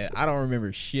 And I don't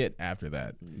remember shit after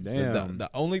that. Damn. The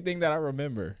only thing that I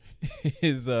remember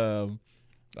is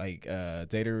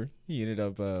Tater, he ended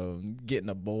up getting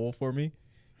a bowl for me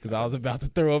because I was about to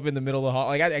throw up in the middle of the hall.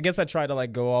 Like I guess I tried to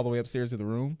like go all the way upstairs to the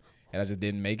room, and I just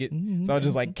didn't make it. So I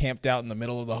just like camped out in the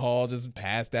middle of the hall, just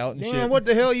passed out and Damn, shit. what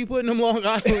the hell you putting them Long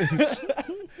Islands?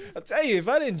 I'll tell you, if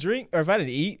I didn't drink or if I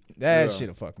didn't eat, that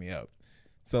shit'll fuck me up.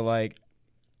 So like,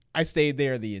 I stayed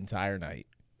there the entire night.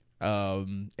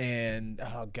 And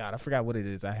oh god, I forgot what it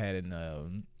is. I had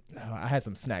I had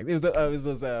some snacks. It was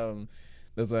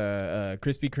those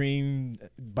Krispy Kreme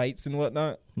bites and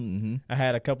whatnot. Mm-hmm. I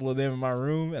had a couple of them in my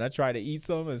room, and I tried to eat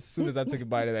some. As soon as I took a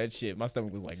bite of that shit, my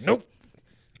stomach was like, nope.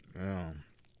 Yeah.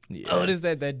 Oh, this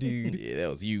that dude. Yeah, that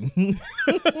was you.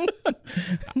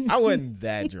 I wasn't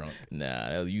that drunk.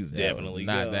 Nah, you was definitely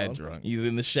not gone. that drunk. He's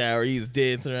in the shower. He's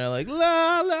dancing around like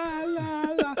la la la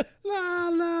la la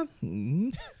la.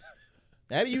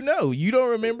 How do you know? You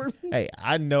don't remember? Hey,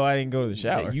 I know I didn't go to the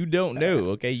shower. You don't know.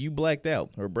 Okay, you blacked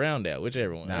out or browned out,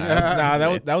 whichever one. Nah,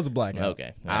 that was a blackout.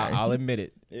 Okay, I'll admit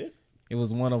it. Yeah. It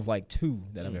was one of like 2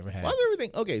 that I've ever had. Why is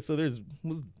everything okay? So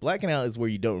was blacking out is where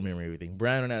you don't remember everything.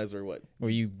 Browning out is where what? Where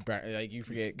you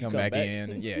forget, come back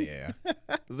in. Yeah.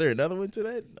 Is there another one to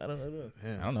that? I don't know.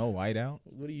 I don't know. White out.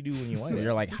 What do you do when you white out?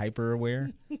 You're like hyper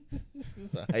aware.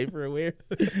 Hyper aware.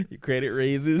 Your credit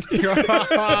raises.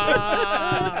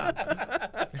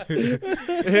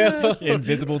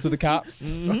 Invisible to the cops.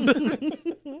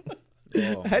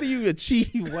 Oh. How do you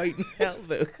achieve whiting out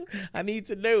though? I need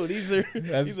to know. These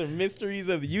are mysteries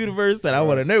of the universe that I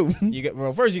want to know.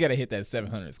 First you got to hit that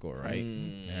 700 score, right?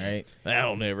 All right.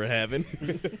 That'll never happen.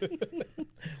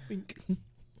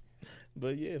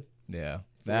 But yeah.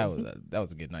 That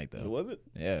was a good night though. Was it?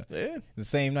 Yeah. Yeah. The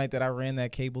same night that I ran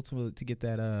that cable to get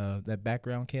that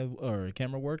background cable or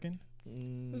camera working.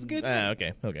 It was good.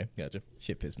 Okay, gotcha.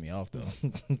 Shit pissed me off though.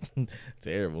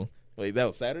 Terrible. Wait, that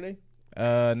was Saturday?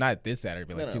 Not this Saturday,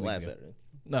 but like 2 weeks ago. Saturday.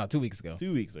 No, 2 weeks ago.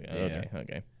 2 weeks ago. Yeah.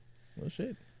 Okay. Well,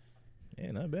 shit.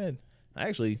 Yeah, not bad. I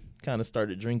actually kind of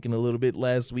started drinking a little bit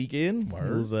last weekend.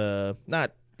 Word. It was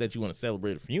not that you want to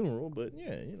celebrate a funeral, but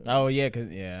yeah, you know. Oh yeah,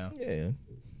 yeah.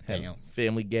 Have Damn.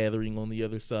 family gathering on the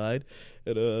other side,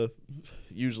 and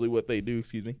usually what they do,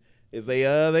 is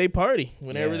they party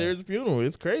whenever there's a funeral.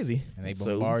 It's crazy, and they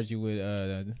bombard you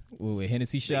with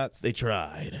Hennessy shots. They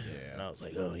tried, Yeah. and I was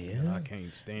like, oh yeah, I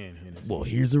can't stand Hennessy. well,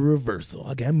 here's a reversal.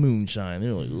 I got moonshine.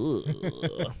 They're like,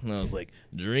 ugh. And I was like,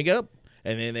 drink up.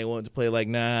 And then they wanted to play like,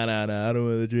 nah, I don't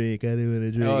want to drink. I don't want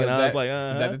to drink. And I was like,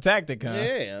 is that the tactic, huh?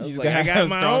 Yeah. I was You like, just I got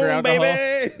my own, alcohol.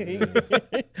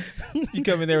 baby. You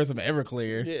come in there with some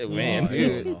Everclear. Yeah, man. Oh,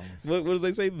 Dude. hell What does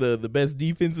they say? The best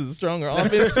defense is a stronger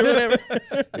offense or whatever.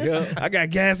 I got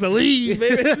gasoline,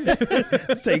 baby.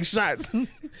 Let's take shots.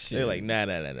 Shit. They're like, nah.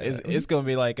 It's gonna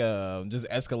be like just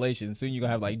escalation. Soon you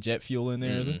gonna have like jet fuel in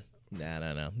there. Or something.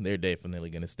 Nah. They're definitely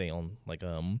gonna stay on like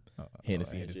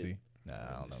Hennessy. and shit. Nah, I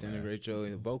don't know. Man. Disintegrate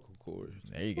your vocal cords.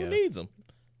 There you Who go. needs them?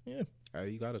 Yeah.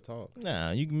 You gotta talk. Nah,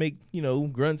 you can make,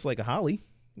 grunts like a Holly.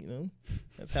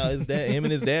 That's how him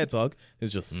and his dad talk.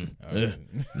 It's just, I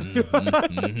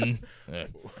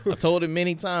told him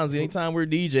many times, anytime we're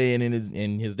DJing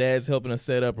and his dad's helping us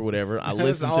set up or whatever, I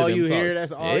listen to them talk.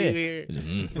 That's all you hear.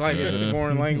 Like it's a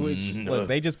foreign language. Look,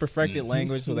 they just perfected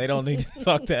language, so they don't need to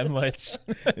talk that much.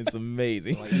 It's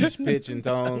amazing. Like each pitch and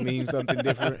tone means something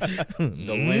different.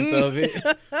 The length of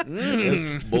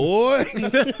it. Boy.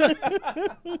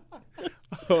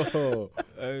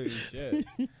 Oh shit!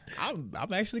 I'm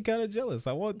actually kind of jealous.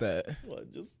 I want that.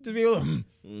 What, just To be able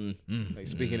to, Like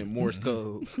speaking in Morse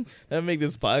code. that make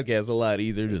this podcast a lot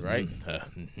easier, just Right.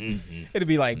 It'd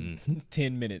be like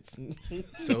 10 minutes.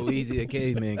 So easy a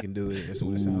caveman can do it. That's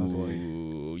what it sounds like.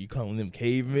 Ooh, you calling them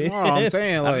cavemen? No, I'm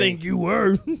saying like I think you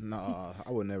were. Nah,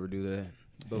 I would never do that.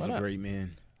 Those Why are not? great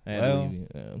men. Well,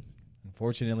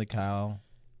 Unfortunately, Kyle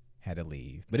had to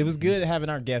leave, but it was good having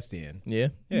our guest in. yeah,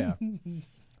 Yeah.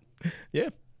 yeah.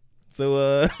 So,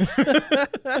 all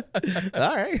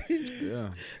right. Yeah.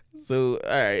 So, all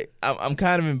right. I'm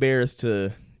kind of embarrassed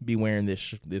to be wearing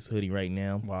this hoodie right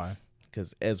now Why?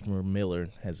 because Ezra Miller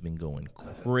has been going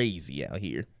crazy out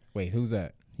here. Wait, who's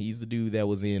that? He's the dude that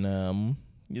was in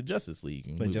the Justice League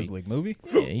The movie. Justice League movie?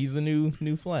 Yeah, he's the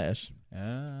new Flash.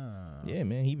 Ah. Yeah,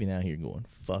 man, he been out here going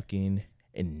fucking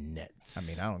nuts. I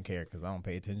mean, I don't care because I don't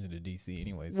pay attention to DC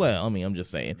anyways. well, I mean, I'm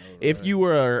just saying, if you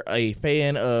were a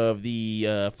fan of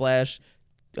the Flash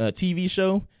TV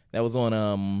show that was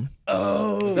on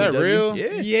Is that real?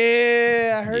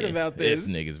 Yeah, I heard about This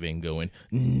nigga's been going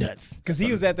nuts Because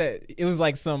he was at that, it was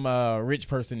like some rich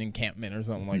person encampment or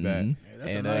something like that. Mhm.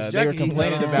 That's a And nice they were jacket he's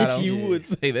complaining got on. about him. You would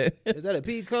say that. Is that a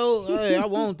pea coat? Hey, I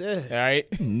want that. All right.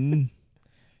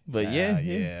 But yeah.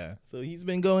 Yeah. So he's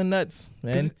been going nuts,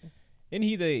 man. Isn't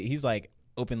he he's like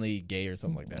openly gay or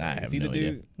something like that? I Is have he no the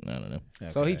idea. dude? I don't know.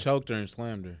 So he Okay. choked her and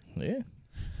slammed her. Yeah.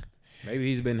 Maybe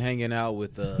he's been hanging out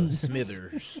with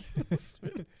Smithers. That's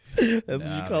what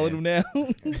Nah, you calling him now.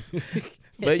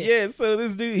 But yeah, so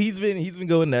this dude, he's been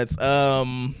going nuts.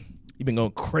 He's been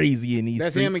going crazy in these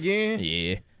That's streets. him again?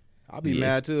 Yeah. I'd be Yeah.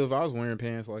 mad too if I was wearing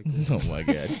pants like that. Oh my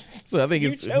god. So I think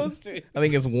it's to. I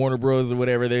think it's Warner Bros or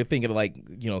whatever. They're thinking of like,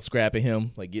 scrapping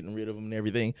him, like getting rid of him and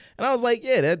everything. And I was like,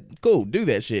 yeah, that cool, do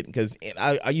that shit. Because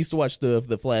I used to watch the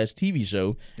Flash TV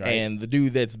show, Right. and the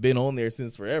dude that's been on there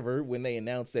since forever. When they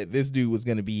announced that this dude was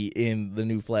going to be in the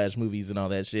new Flash movies and all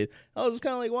that shit, I was just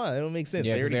kind of like, wow, that don't make sense.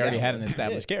 Yeah, because they already got had one. an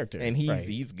established Yeah. character. And he's Right.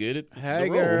 he's good at Hey,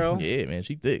 the role. girl. Yeah, man,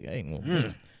 she thick. I ain't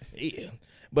gonna. Yeah.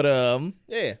 But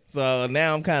yeah. So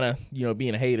now I'm kind of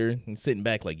being a hater and sitting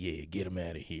back like, yeah, get him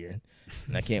out of here.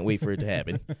 And I can't wait for it to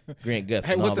happen. Grant Gustin.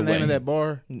 Hey, what's all the the name way. of that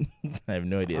bar? I have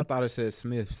no I idea. thought it said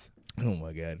Smith's. Oh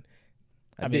my god.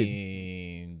 I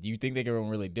mean, do you think they can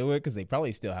really do it? Because they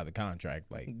probably still have the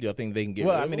contract. Like, Do you think they can get?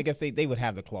 well, rid I of mean, I him? guess they would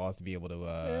have the clause to be able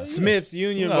to. Smith's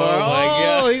Union Oh, Bar. my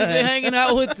God. He's been hanging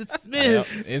out with the Yep,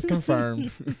 Smiths. it's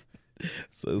confirmed.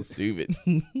 So stupid.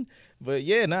 But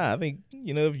yeah, nah. I think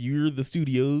if you're the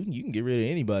studio, you can get rid of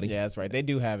anybody. Yeah, that's right. They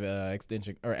do have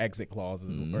extension or exit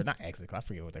clauses, or not exit. I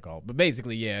forget what they're called, but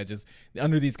basically, yeah, just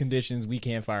under these conditions, we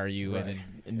can't fire you, and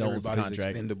it knows the Everybody's contract.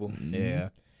 expendable. Yeah,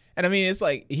 and I mean, it's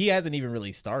like he hasn't even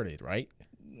really started, right?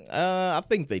 I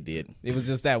think they did. It was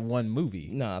just that one movie.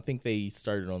 No, I think they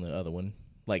started on the other one,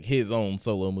 like his own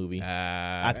solo movie.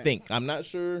 I think. I'm not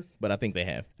sure, but I think they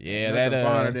have. Yeah, Nothing that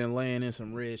finer than laying in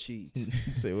some red sheets.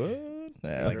 Say what? Nah,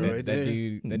 it's like right that there.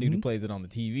 dude. That dude who plays it on the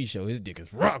TV show. His dick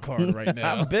is rock hard right I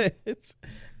now. bet.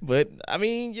 But I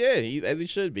mean, yeah, as he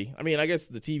should be. I mean, I guess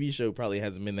the TV show probably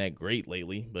hasn't been that great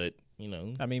lately, but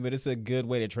I mean, but it's a good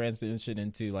way to transition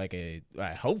into like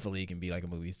hopefully he can be like a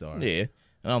movie star. yeah.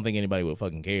 I don't think anybody would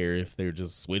fucking care if they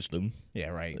just switched them. Yeah,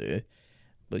 right. Yeah.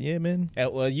 But yeah, man.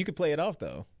 Well, you could play it off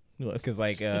though. Because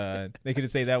like they could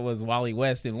say that was Wally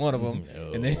West in one of them,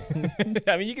 No. and then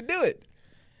I mean you could do it.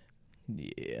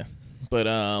 Yeah. But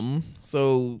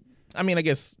so I mean, I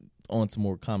guess on some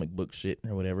more comic book shit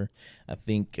or whatever. I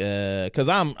think because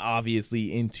I'm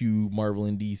obviously into Marvel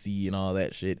and DC and all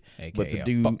that shit. AKA but the a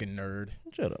dude, fucking nerd.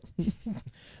 shut up.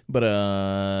 But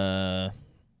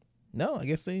no, I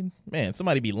guess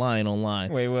somebody be lying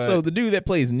online. Wait, what? So the dude that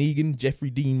plays Negan, Jeffrey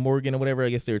Dean Morgan or whatever, I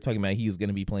guess they were talking about he was going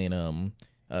to be playing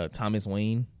Thomas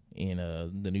Wayne in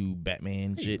the new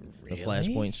Batman shit, the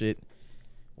Flashpoint shit.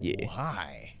 Yeah.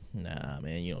 Why? Nah,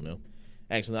 man, you don't know.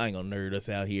 Actually, I ain't gonna nerd us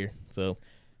out here. So,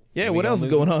 yeah, We what gonna else is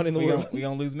lose- going on in the we world? Gonna, we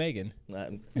gonna lose Megan, Nah,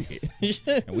 and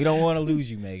we don't want to lose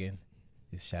you, Megan.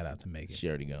 Just shout out to Megan. she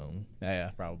already gone.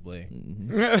 Yeah, probably.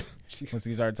 Mm-hmm. Once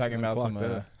we start talking about some,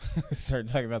 clocked start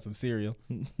talking about some cereal.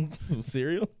 Some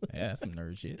cereal? Yeah, that's some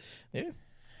nerd shit. Yeah.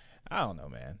 I don't know,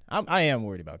 man. I am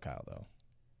worried about Kyle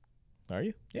though. Are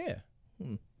you? Yeah.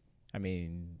 Hmm. I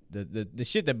mean, the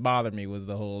shit that bothered me was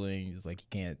the whole thing. Is like you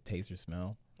can't taste or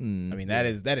smell. I mean, that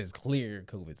is clear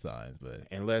COVID signs, but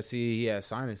Unless he has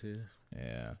sinuses.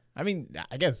 yeah. I mean,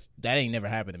 I guess that ain't never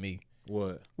happened to me.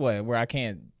 What? What? Where I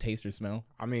can't taste or smell?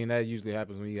 I mean, that usually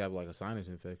happens when you have like a sinus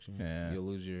infection. Yeah. You'll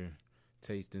lose your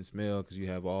taste and smell because you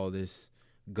have all this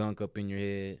gunk up in your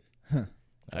head.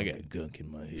 I got gunk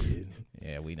in my head.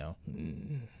 Yeah, we know.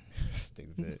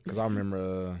 Stupid. Because I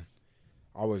remember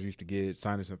I always used to get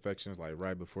sinus infections like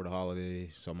right before the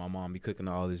holidays. So my mom be cooking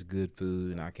all this good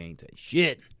food, and I can't taste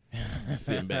shit.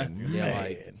 Sitting back. Yeah,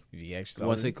 like The extra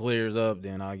once it clears up,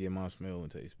 then I get my smell and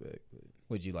taste back. But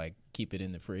would you like keep it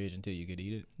in the fridge until you could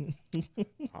eat it?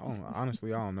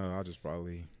 honestly, I don't know. I just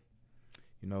probably,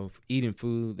 eating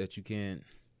food that you can't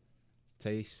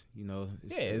taste.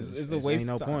 It's a waste. Ain't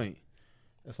no of time. point.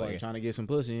 That's like trying to get some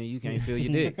pussy and you can't feel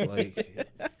your dick. Like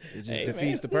it just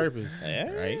defeats the purpose.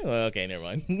 Yeah, Right. Well, okay, never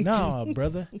mind. No,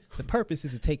 brother. The purpose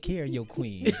is to take care of your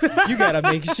queen. You gotta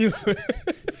make sure.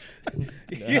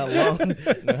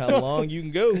 Know how long you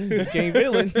can go. You can't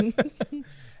feel it.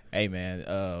 Hey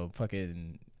man,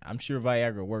 fucking. I'm sure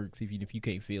Viagra works even if you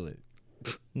can't feel it.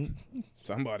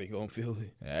 Somebody gonna feel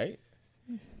it. All right.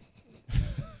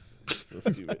 So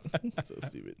stupid. So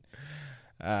stupid.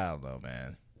 I don't know,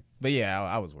 man. But yeah,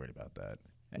 I was worried about that.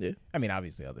 Yeah. I mean,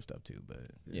 obviously other stuff too, but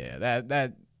yeah,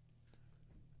 that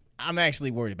I'm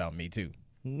actually worried about me too.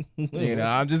 I'm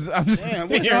just Damn, what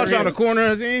being y'all trying to real. corner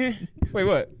us in? Wait,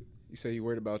 what? You say you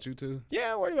worried about you too?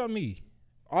 Yeah, I'm worried about me.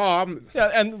 Oh, I'm.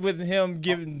 Yeah, and with him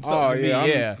giving something Oh to me, yeah,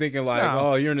 yeah. I'm thinking like, No.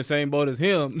 oh, you're in the same boat as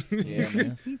him. Yeah,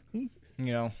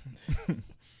 man.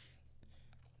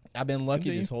 I've been lucky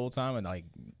Continue. this whole time and like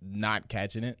not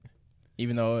catching it,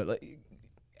 even though like,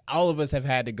 all of us have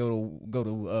had to go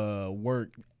to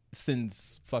work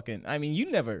since fucking. I mean,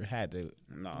 you never had to.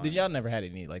 Nah. Did y'all never had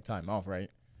any like time off, right?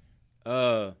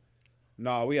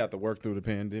 No, we have to work through the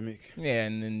pandemic. Yeah,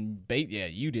 and then yeah,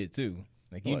 you did too.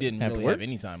 Like you What, didn't have to really work? have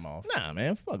any time off. Nah,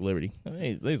 man. Fuck Liberty.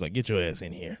 They was like, get your ass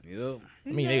in here. Yep. I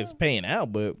mean, they was paying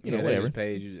out, but you know, They whatever. just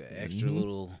paid you the extra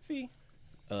little See,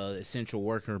 essential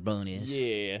worker bonus.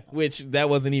 Yeah, which that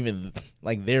wasn't even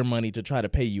like their money to try to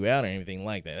pay you out or anything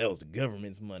like that. That was the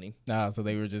government's money. nah. So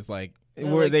they were just like, They're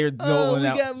were like, they were oh, doling we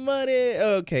out. got money.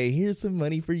 Okay, here's some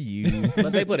money for you.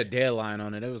 But they put a deadline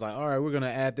on it. It was like, all right, we're gonna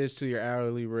add this to your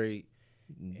hourly rate,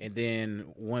 and then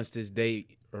once this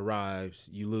date arrives,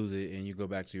 you lose it and you go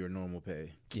back to your normal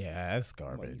pay. Yeah, that's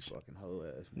Like, you garbage. fucking hoe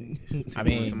ass. nigga. I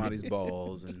mean- somebody's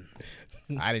balls and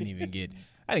I didn't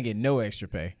get no extra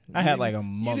pay. I had like a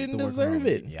month. didn't to work deserve from home.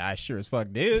 it. Yeah, I sure as fuck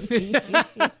did.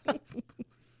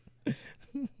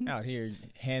 Out here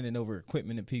handing over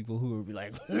equipment to people who would be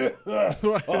like,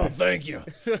 "Oh, thank you."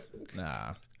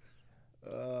 Nah,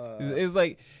 it's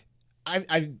like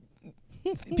I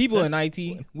people in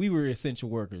IT, we were essential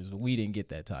workers, but we didn't get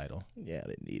that title. Yeah, I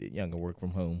didn't need it. Y'all can work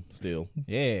from home still.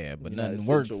 Yeah, but You're not nothing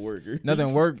essential works. worker.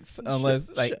 Nothing works unless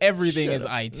like everything Shut is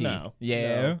up. IT. No,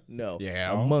 Yeah. no.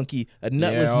 Yeah. A monkey, a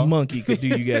nutless Yeah. monkey could do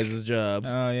you guys' jobs.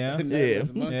 Oh yeah. Yeah.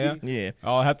 Yeah. Yeah.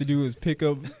 All I have to do is pick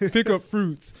up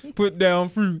fruits, put down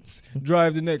fruits,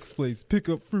 drive the next place, pick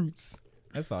up fruits.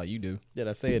 That's all you do. Did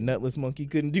I say a nutless monkey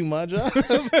couldn't do my job?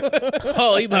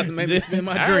 oh, you about to make me spend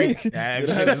my drink.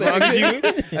 As long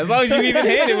as you even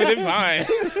handed with it,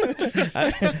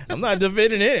 fine. I'm not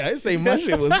defending it. I didn't say my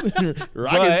shit was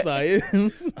rocket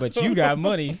science. But you got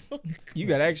money. You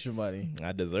got extra money.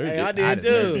 I deserved Hey, it. I did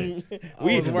too.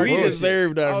 We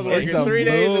deserved I our was money. working Some 3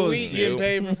 days a bullshit. week, getting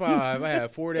paid for 5. I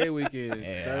had 4-day weekends.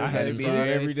 Yeah, I had to be there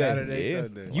Friday, every day. Saturday, Yeah.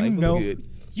 Sunday. You Life was know, good.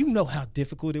 you know how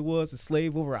difficult it was to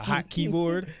slave over a hot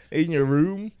keyboard. In your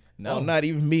room? No. While not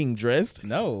even being dressed?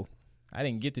 No, I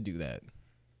didn't get to do that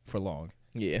for long.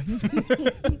 Yeah.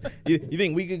 you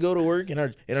think we could go to work and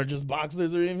are just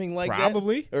boxers or anything like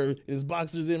Probably. that? Or is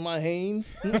boxers in my Hanes?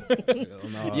 No,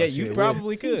 Yeah, you shit,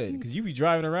 probably could, because you be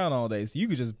driving around all day, so you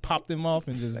could just pop them off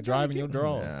and just drive in your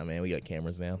drawers. Nah, man, we got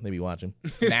cameras now. They be watching.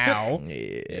 Now,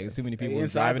 Yeah. yeah, 'cause too many Hey, people are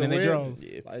inside driving in the their whip,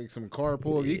 drawers. like some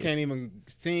carpool. You can't even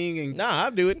sing and Nah,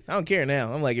 I'll do it. I don't care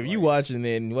now. I'm like, if you watching,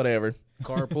 then whatever.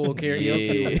 carpool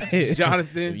karaoke. Yeah.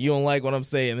 Jonathan. If you don't like what I'm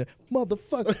saying, then,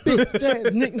 motherfucker, bitch,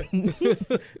 that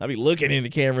nigga. I be looking in the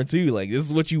camera too, like this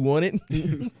is what you wanted.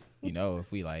 You know,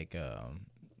 if we like,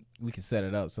 we can set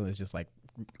it up so it's just like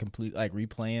complete, like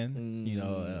replaying. You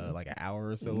know, like an hour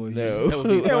or so. No. That would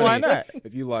be Yeah, why funny not?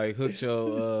 If you like hooked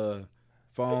your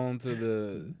phone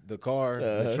to the car,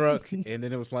 the truck, and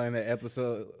then it was playing that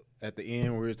episode at the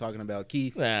end where we were talking about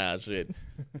Keith. Nah, shit.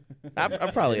 I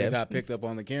probably And it have. got picked up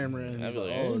on the camera, and I'd it's be like,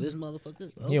 like, oh, this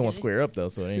motherfucker. He don't want to square up though,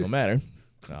 so it ain't gonna matter.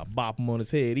 I'll bop him on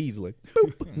his head easily.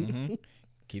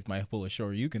 Keith might pull a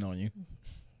Shoryuken on you.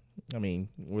 I mean,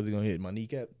 where's he gonna hit? My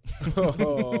kneecap?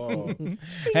 Oh.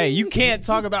 Hey, you can't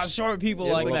talk about short people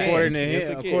like I that. can. According to Yes,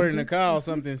 him, I can. according to Kyle,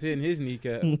 something's hitting his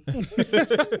kneecap.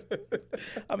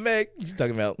 I'm back.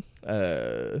 Talking about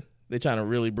they trying to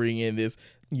really bring in this,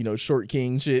 short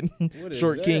king shit. What is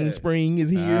Short king that? spring is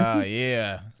here. Oh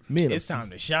yeah, Men, it's time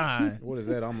to shine. What is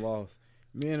that? I'm lost.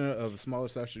 Men of smaller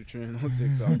stature trend on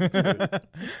TikTok.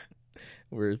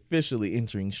 We're officially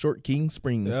entering Short King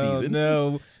spring Oh, season.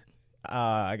 no.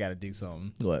 I got to do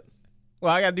something. What?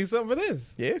 Well, I got to do something for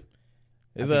this. Yeah.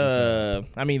 It's I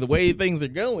I mean, the way things are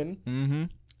going, Mm-hmm.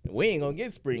 we ain't gonna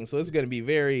get spring, so it's gonna be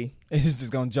very It's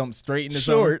just going to jump straight into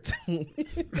short. You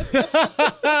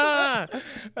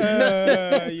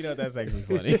know, that's actually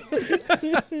funny.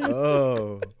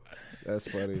 Oh, that's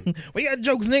funny. We got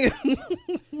jokes, nigga.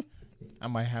 I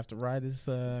might have to ride this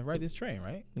train,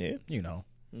 right? Yeah. You know.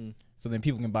 So then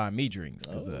people can buy me drinks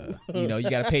because, you know, you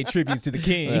got to pay tributes to the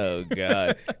king. Oh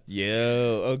God.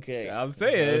 Yo. Okay. I'm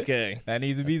saying. Okay. That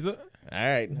needs to be so. All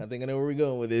right. I think I know where we're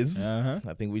going with this. Uh-huh.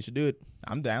 I think we should do it.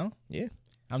 I'm down. Yeah.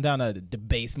 I'm down to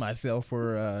debase myself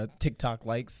for TikTok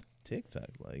likes TikTok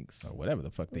likes. or whatever the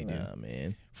fuck they do. Nah,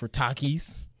 man. For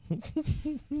Takis.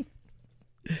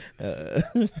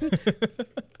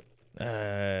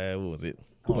 What was it?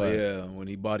 Oh yeah, when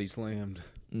he body slammed.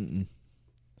 Mm-mm.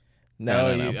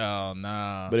 No. Oh,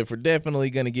 nah. But if we're definitely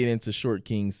gonna get into Short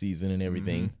King season and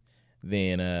everything,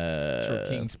 then Short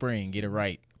King Spring, get it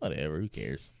right. whatever. Who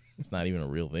cares? It's not even a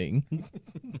real thing.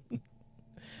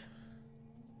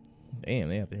 Damn,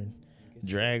 they out there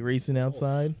drag racing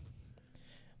outside.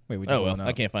 Wait, what Oh well,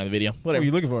 I can't find the video. What are Whatever.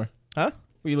 you looking for? Huh?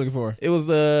 What are you looking for? It was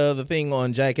the thing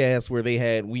on Jackass where they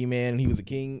had Wee Man and he was a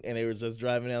king and they were just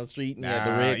driving down the street and he had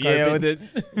the red carpet.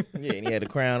 Yeah, and he had the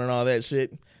crown and all that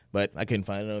shit. But I couldn't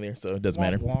find it on there, so it doesn't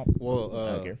matter. I Well,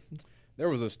 don't care. there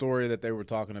was a story that they were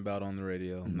talking about on the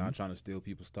radio. I'm not trying to steal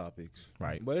people's topics,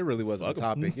 Right. but it really wasn't Fuck a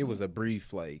 'em. topic. It was a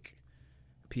brief like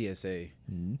PSA.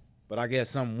 But I guess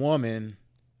some woman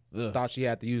thought she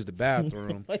had to use the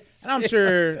bathroom. And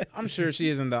I'm sure she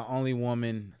isn't the only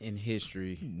woman in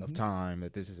history of time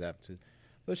that this has happened to.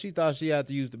 But she thought she had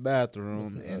to use the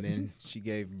bathroom, and then she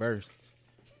gave birth.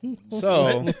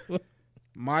 So,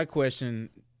 my question,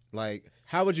 like,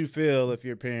 how would you feel if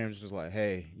your parents was like,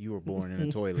 "Hey, you were born in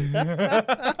a toilet"?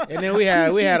 And then we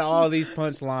had all these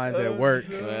punchlines at work.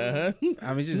 Uh-huh.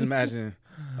 I mean, just imagine.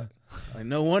 Like,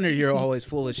 no wonder you're always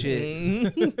full of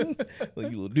shit. Like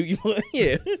you little dookie.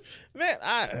 Yeah. Man,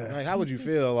 Like, how would you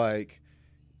feel? Like,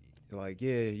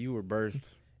 yeah, you were birthed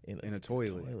in a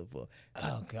toilet. boy.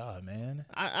 Oh, God, man.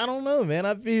 I don't know, man.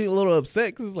 I feel a little upset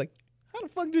because it's like, how the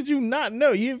fuck did you not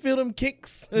know? You didn't feel them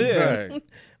kicks? Yeah.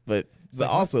 But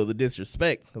also the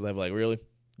disrespect because I'm like, really?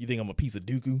 You think I'm a piece of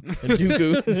dooku? And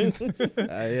dooku?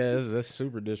 Yeah, that's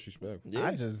super disrespectful.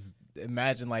 I just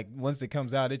imagine, like, once it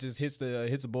comes out, it just hits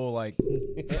the bowl like,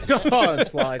 It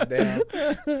slides down.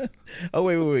 Oh,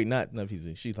 wait. Not piece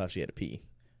of. She thought she had to pee.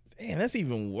 Damn, that's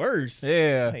even worse.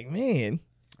 yeah. Like, man.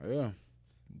 Yeah.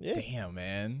 Yeah. Damn,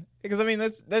 man. Because, I mean,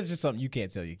 that's just something you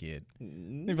can't tell your kid.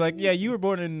 They'd be like, yeah, you were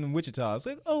born in Wichita. It's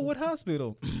like, oh, what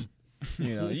hospital?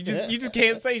 You know, you just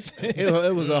can't say shit.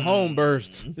 It was a home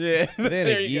burst. Yeah. Then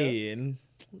There you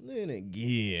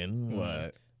again.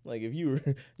 What? Like if you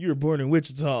were born in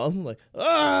Wichita, I'm like,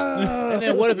 ah. And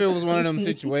then what if it was one of them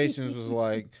situations was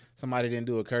like somebody didn't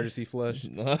do a courtesy flush?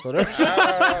 So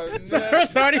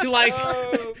there's already like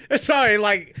it's already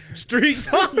like streaks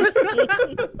on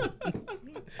it.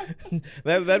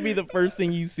 That'd be the first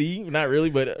thing you see. Not really,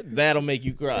 but that'll make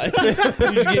you cry. You just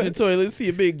get in the toilet, see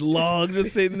a big log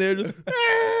just sitting there. Just,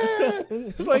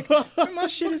 It's like, my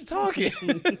shit is talking.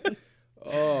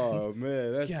 Oh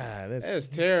man, God, that's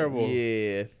terrible.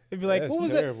 Yeah. They'd be like, That's what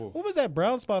was terrible. that? What was that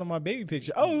brown spot on my baby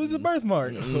picture? Oh, it was a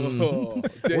birthmark. Oh,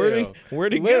 damn.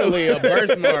 Where'd it go? Literally a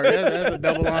birthmark. That's a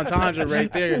double entendre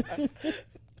right there.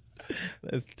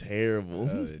 That's terrible.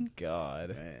 Oh,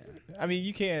 God. I mean,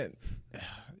 you can't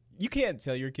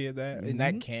tell your kid that, and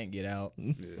that can't get out.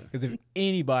 Because if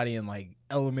anybody in like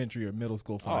elementary or middle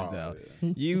school finds out,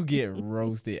 you get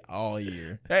roasted all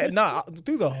year. No,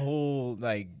 through the whole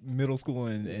like middle school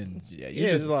and yeah, you Yeah,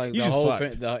 just it's like you the just whole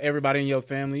fucked. everybody in your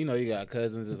family. You know, you got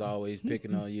cousins that's always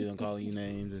picking on you and calling you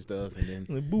names and stuff, and then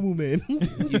Like, boo boo man.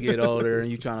 you get older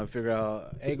and you trying to figure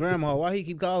out, hey, grandma, why he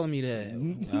keep calling me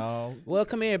that? Oh, Well,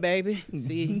 come here, baby.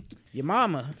 See, your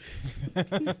mama.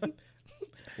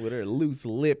 With her loose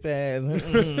lip ass,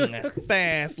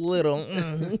 fast little.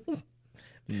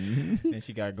 and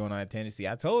she got going on a tendency.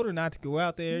 I told her not to go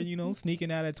out there,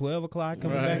 sneaking out at 12 o'clock,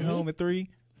 coming back home at 3.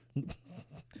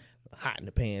 Hot in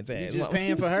the pants ass. You just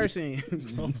paying for her scene.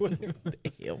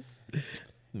 Damn.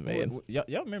 Man.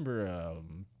 Y'all remember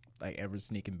like ever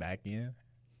sneaking back in?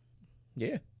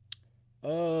 Yeah.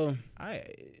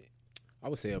 I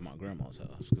would say at my grandma's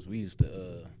house because we used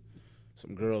to.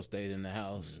 Some girls stayed in the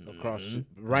house across,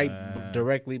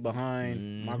 directly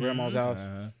behind my grandma's house.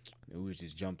 We would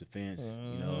just jump the fence,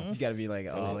 You got to be like,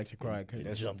 oh, electric quiet.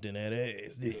 That jumped in that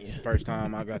ass, didn't It's the first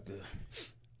time I got to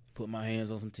put my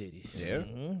hands on some titties. Yeah.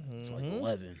 It's like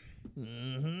 11.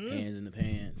 hands in the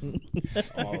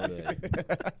pants, all of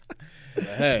that. But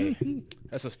hey,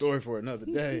 that's a story for another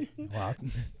day. Wow.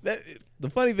 The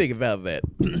funny thing about that,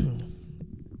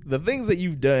 the things that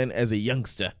you've done as a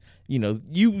youngster, you know,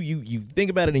 you think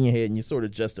about it in your head and you sort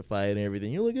of justify it and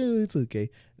everything. You're like, oh, it's okay,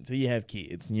 until you have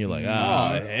kids and you're like,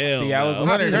 hell. See, I was no.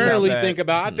 wondering I about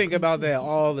that. think about that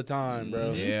all the time,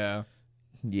 bro. Yeah.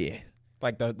 Yeah.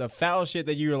 Like the foul shit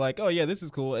that you were like, oh yeah, this is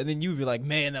cool, and then you'd be like,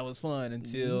 man, that was fun,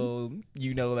 until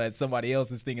you know that somebody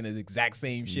else is thinking the exact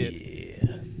same shit.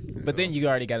 Yeah. But then you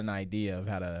already got an idea of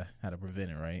how to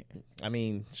prevent it, right? I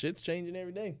mean, shit's changing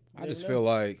every day. I just feel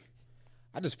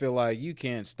like you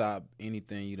can't stop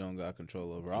anything you don't got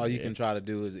control over. All you can try to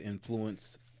do is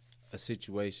influence a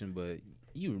situation, but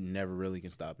you never really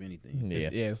can stop anything. Yeah.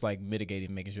 It's like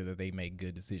mitigating, making sure that they make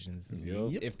good decisions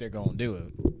Yep. if they're gonna do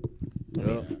it.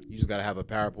 Yep. You just gotta have a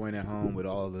PowerPoint at home with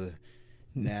all the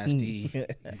nasty,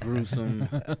 gruesome,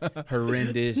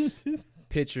 horrendous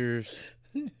pictures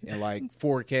and like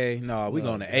 4K. No, we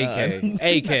going to AK.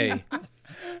 AK.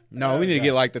 No, we need to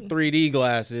get like the 3D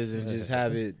glasses and just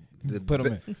have it Put 'em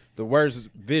in. the worst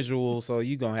visual, so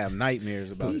you gonna have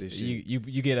nightmares about this shit. You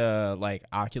get a like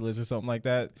Oculus or something like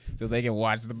that, so they can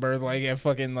watch the birth like at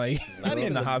fucking like Not in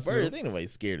even the hospital. Ain't nobody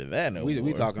scared of that no we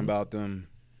more. talking about them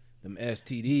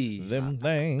STDs. Them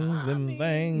things,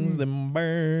 them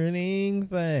burning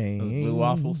things. Those blue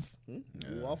waffles.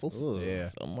 Blue waffles? Ugh. Yeah.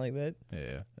 Something like that.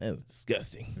 Yeah, That's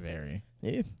disgusting. very.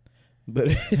 Yeah. But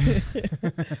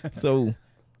so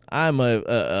I'm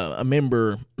a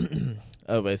member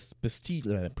of a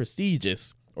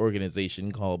prestigious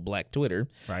organization called Black Twitter.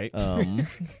 Right.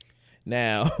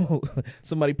 Now,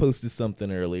 somebody posted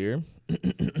something earlier.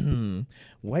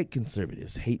 White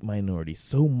conservatives hate minorities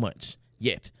so much,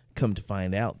 yet come to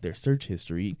find out their search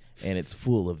history and it's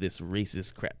full of this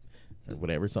racist crap. Or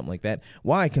whatever, something like that.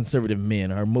 Why conservative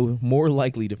men are more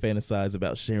likely to fantasize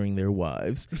about sharing their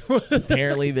wives.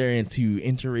 Apparently, they're into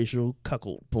interracial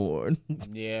cuckold porn.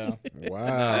 Yeah.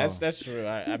 Wow. That's true.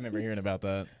 I remember hearing about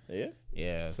that. Yeah.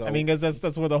 Yeah. So- I mean, because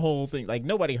that's where the whole thing. Like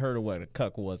nobody heard of what a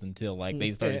cuck was until like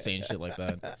they started saying shit like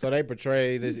that. So they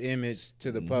portray this image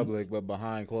to the public, but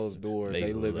behind closed doors, They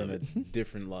they live in love a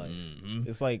different life.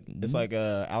 It's like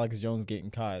Alex Jones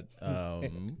getting caught,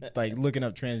 like looking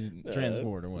up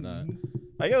transport or whatnot.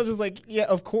 Like I was just like, yeah,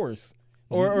 of course.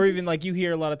 Or even like you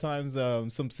hear a lot of times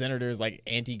some senators like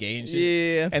anti-gay and shit,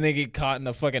 Yeah. and they get caught in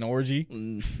a fucking orgy.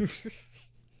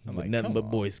 I'm But like, nothing come but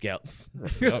on. Boy Scouts.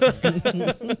 Yup.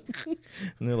 And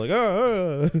they're like,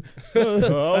 I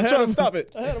was trying to stop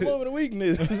it. I had a moment of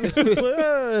weakness.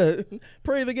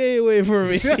 Pray the gay away for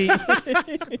me.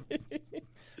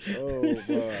 Oh,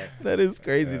 boy. That is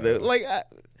crazy though. Like,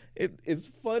 it's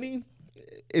funny.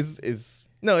 It's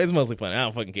mostly funny. I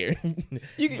don't fucking care.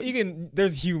 You can.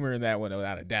 There's humor in that one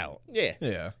without a doubt. Yeah,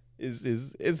 Yeah.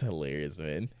 it's hilarious,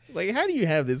 man. Like, how do you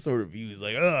have this sort of view? It's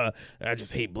like, I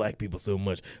just hate black people so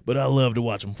much, but I love to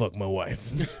watch them fuck my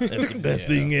wife. That's the best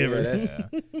thing ever.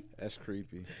 That's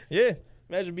creepy. Yeah.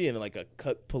 Imagine being like a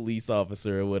cuck police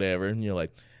officer or whatever, and you're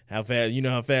like, how fast? You know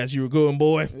how fast you were going,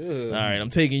 boy? Ugh. All right, I'm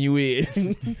taking you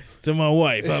in to my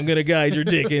wife. I'm gonna guide your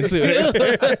dick into it.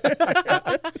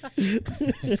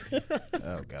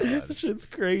 Oh god. Shit's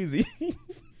crazy.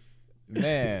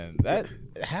 Man, that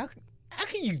how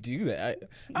can you do that?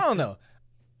 I don't know.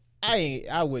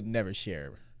 I would never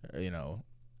share,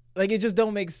 like it just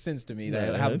don't make sense to me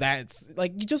that how that's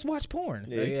like you just watch porn.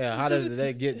 Yeah, Like, how does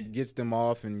that gets them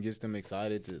off and gets them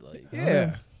excited to like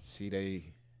Yeah. see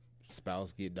they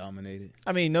spouse get dominated?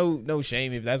 I mean, no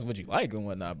shame if that's what you like and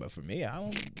whatnot, but for me,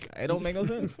 it don't make no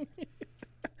sense.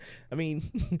 I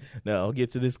mean, no, I'll get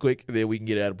to this quick, then we can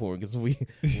get out of porn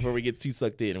before we get too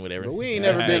sucked in or whatever. But we ain't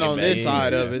never been on this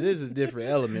side of it. This is a different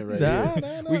element right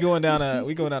here. We going down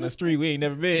the street we ain't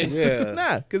never been. Yeah.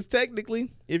 Nah, because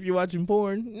technically, if you're watching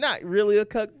porn, not really a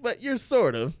cuck, but you're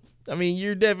sort of. I mean,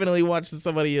 you're definitely watching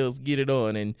somebody else get it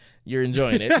on, and you're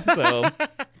enjoying it. So,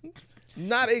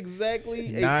 not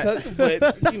exactly a cuck,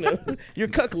 but you're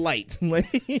cuck light.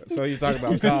 So you talking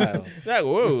about Kyle? Like,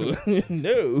 whoa,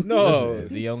 no.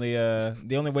 The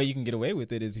only way you can get away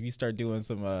with it is if you start doing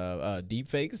some deep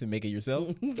fakes and make it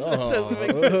yourself. Doesn't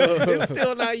make sense. It's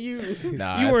still not you.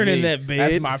 Nah, You that's weren't in me. that bed.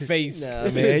 That's my face. Nah,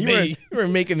 man, you were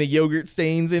making the yogurt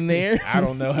stains in there. I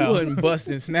don't know I how. wasn't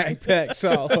busting snack packs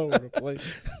all over the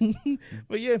place.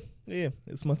 But yeah,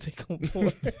 it's my take on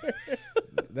porn.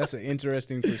 That's an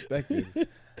interesting perspective. I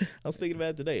was thinking about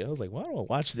it today. I was like, why do I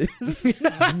watch this?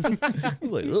 I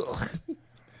was like, ugh.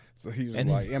 So he was And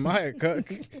like, "Am I a cuck?"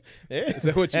 Yeah. Is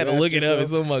that what you had to asked look it up. yourself?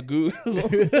 It's on my Google.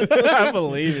 I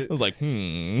believe it. I was like,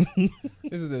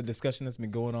 This is a discussion that's been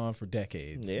going on for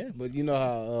decades. Yeah. But you know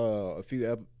how a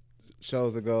few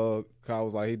shows ago, Kyle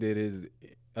was like, he did his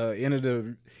end of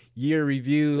the year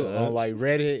review on like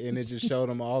Reddit, and it just showed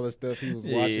him all the stuff he was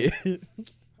watching. Yeah.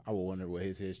 I would wonder what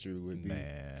his history would be.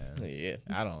 Man, Yeah.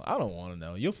 I don't want to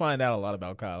know. You'll find out a lot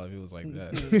about Kyle if it was like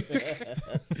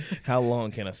that. How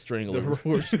long can a strangler?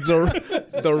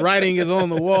 The writing is on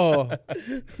the wall.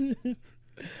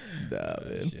 Nah,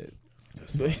 man. Shit.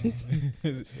 That's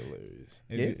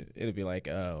hilarious. It'd be like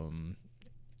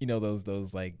you know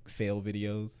those like fail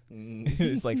videos.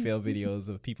 It's like fail videos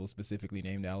of people specifically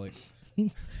named Alex.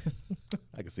 I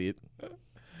can see it.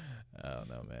 I don't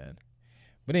know, man.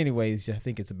 But anyways, I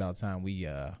think it's about time we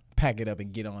pack it up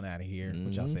and get on out of here.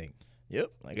 What y'all think? Yep.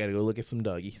 I gotta go look at some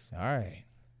doggies. All right.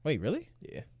 Wait, really?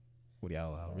 Yeah. What are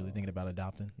y'all really thinking about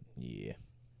adopting? Yeah.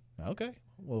 Okay.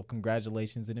 Well,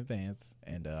 congratulations in advance.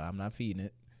 And I'm not feeding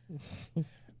it.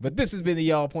 But this has been the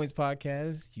Y'all Points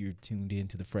Podcast. You're tuned in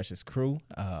to the freshest crew.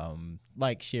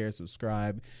 Like, share,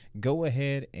 subscribe. Go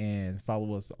ahead and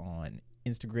follow us on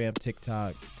Instagram,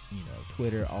 TikTok,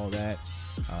 Twitter, all that.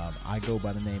 I go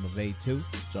by the name of A2.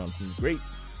 Jonathan Great.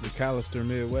 McAllister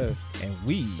Midwest. And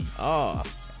we Ah.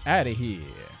 out of here.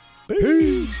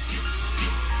 Peace.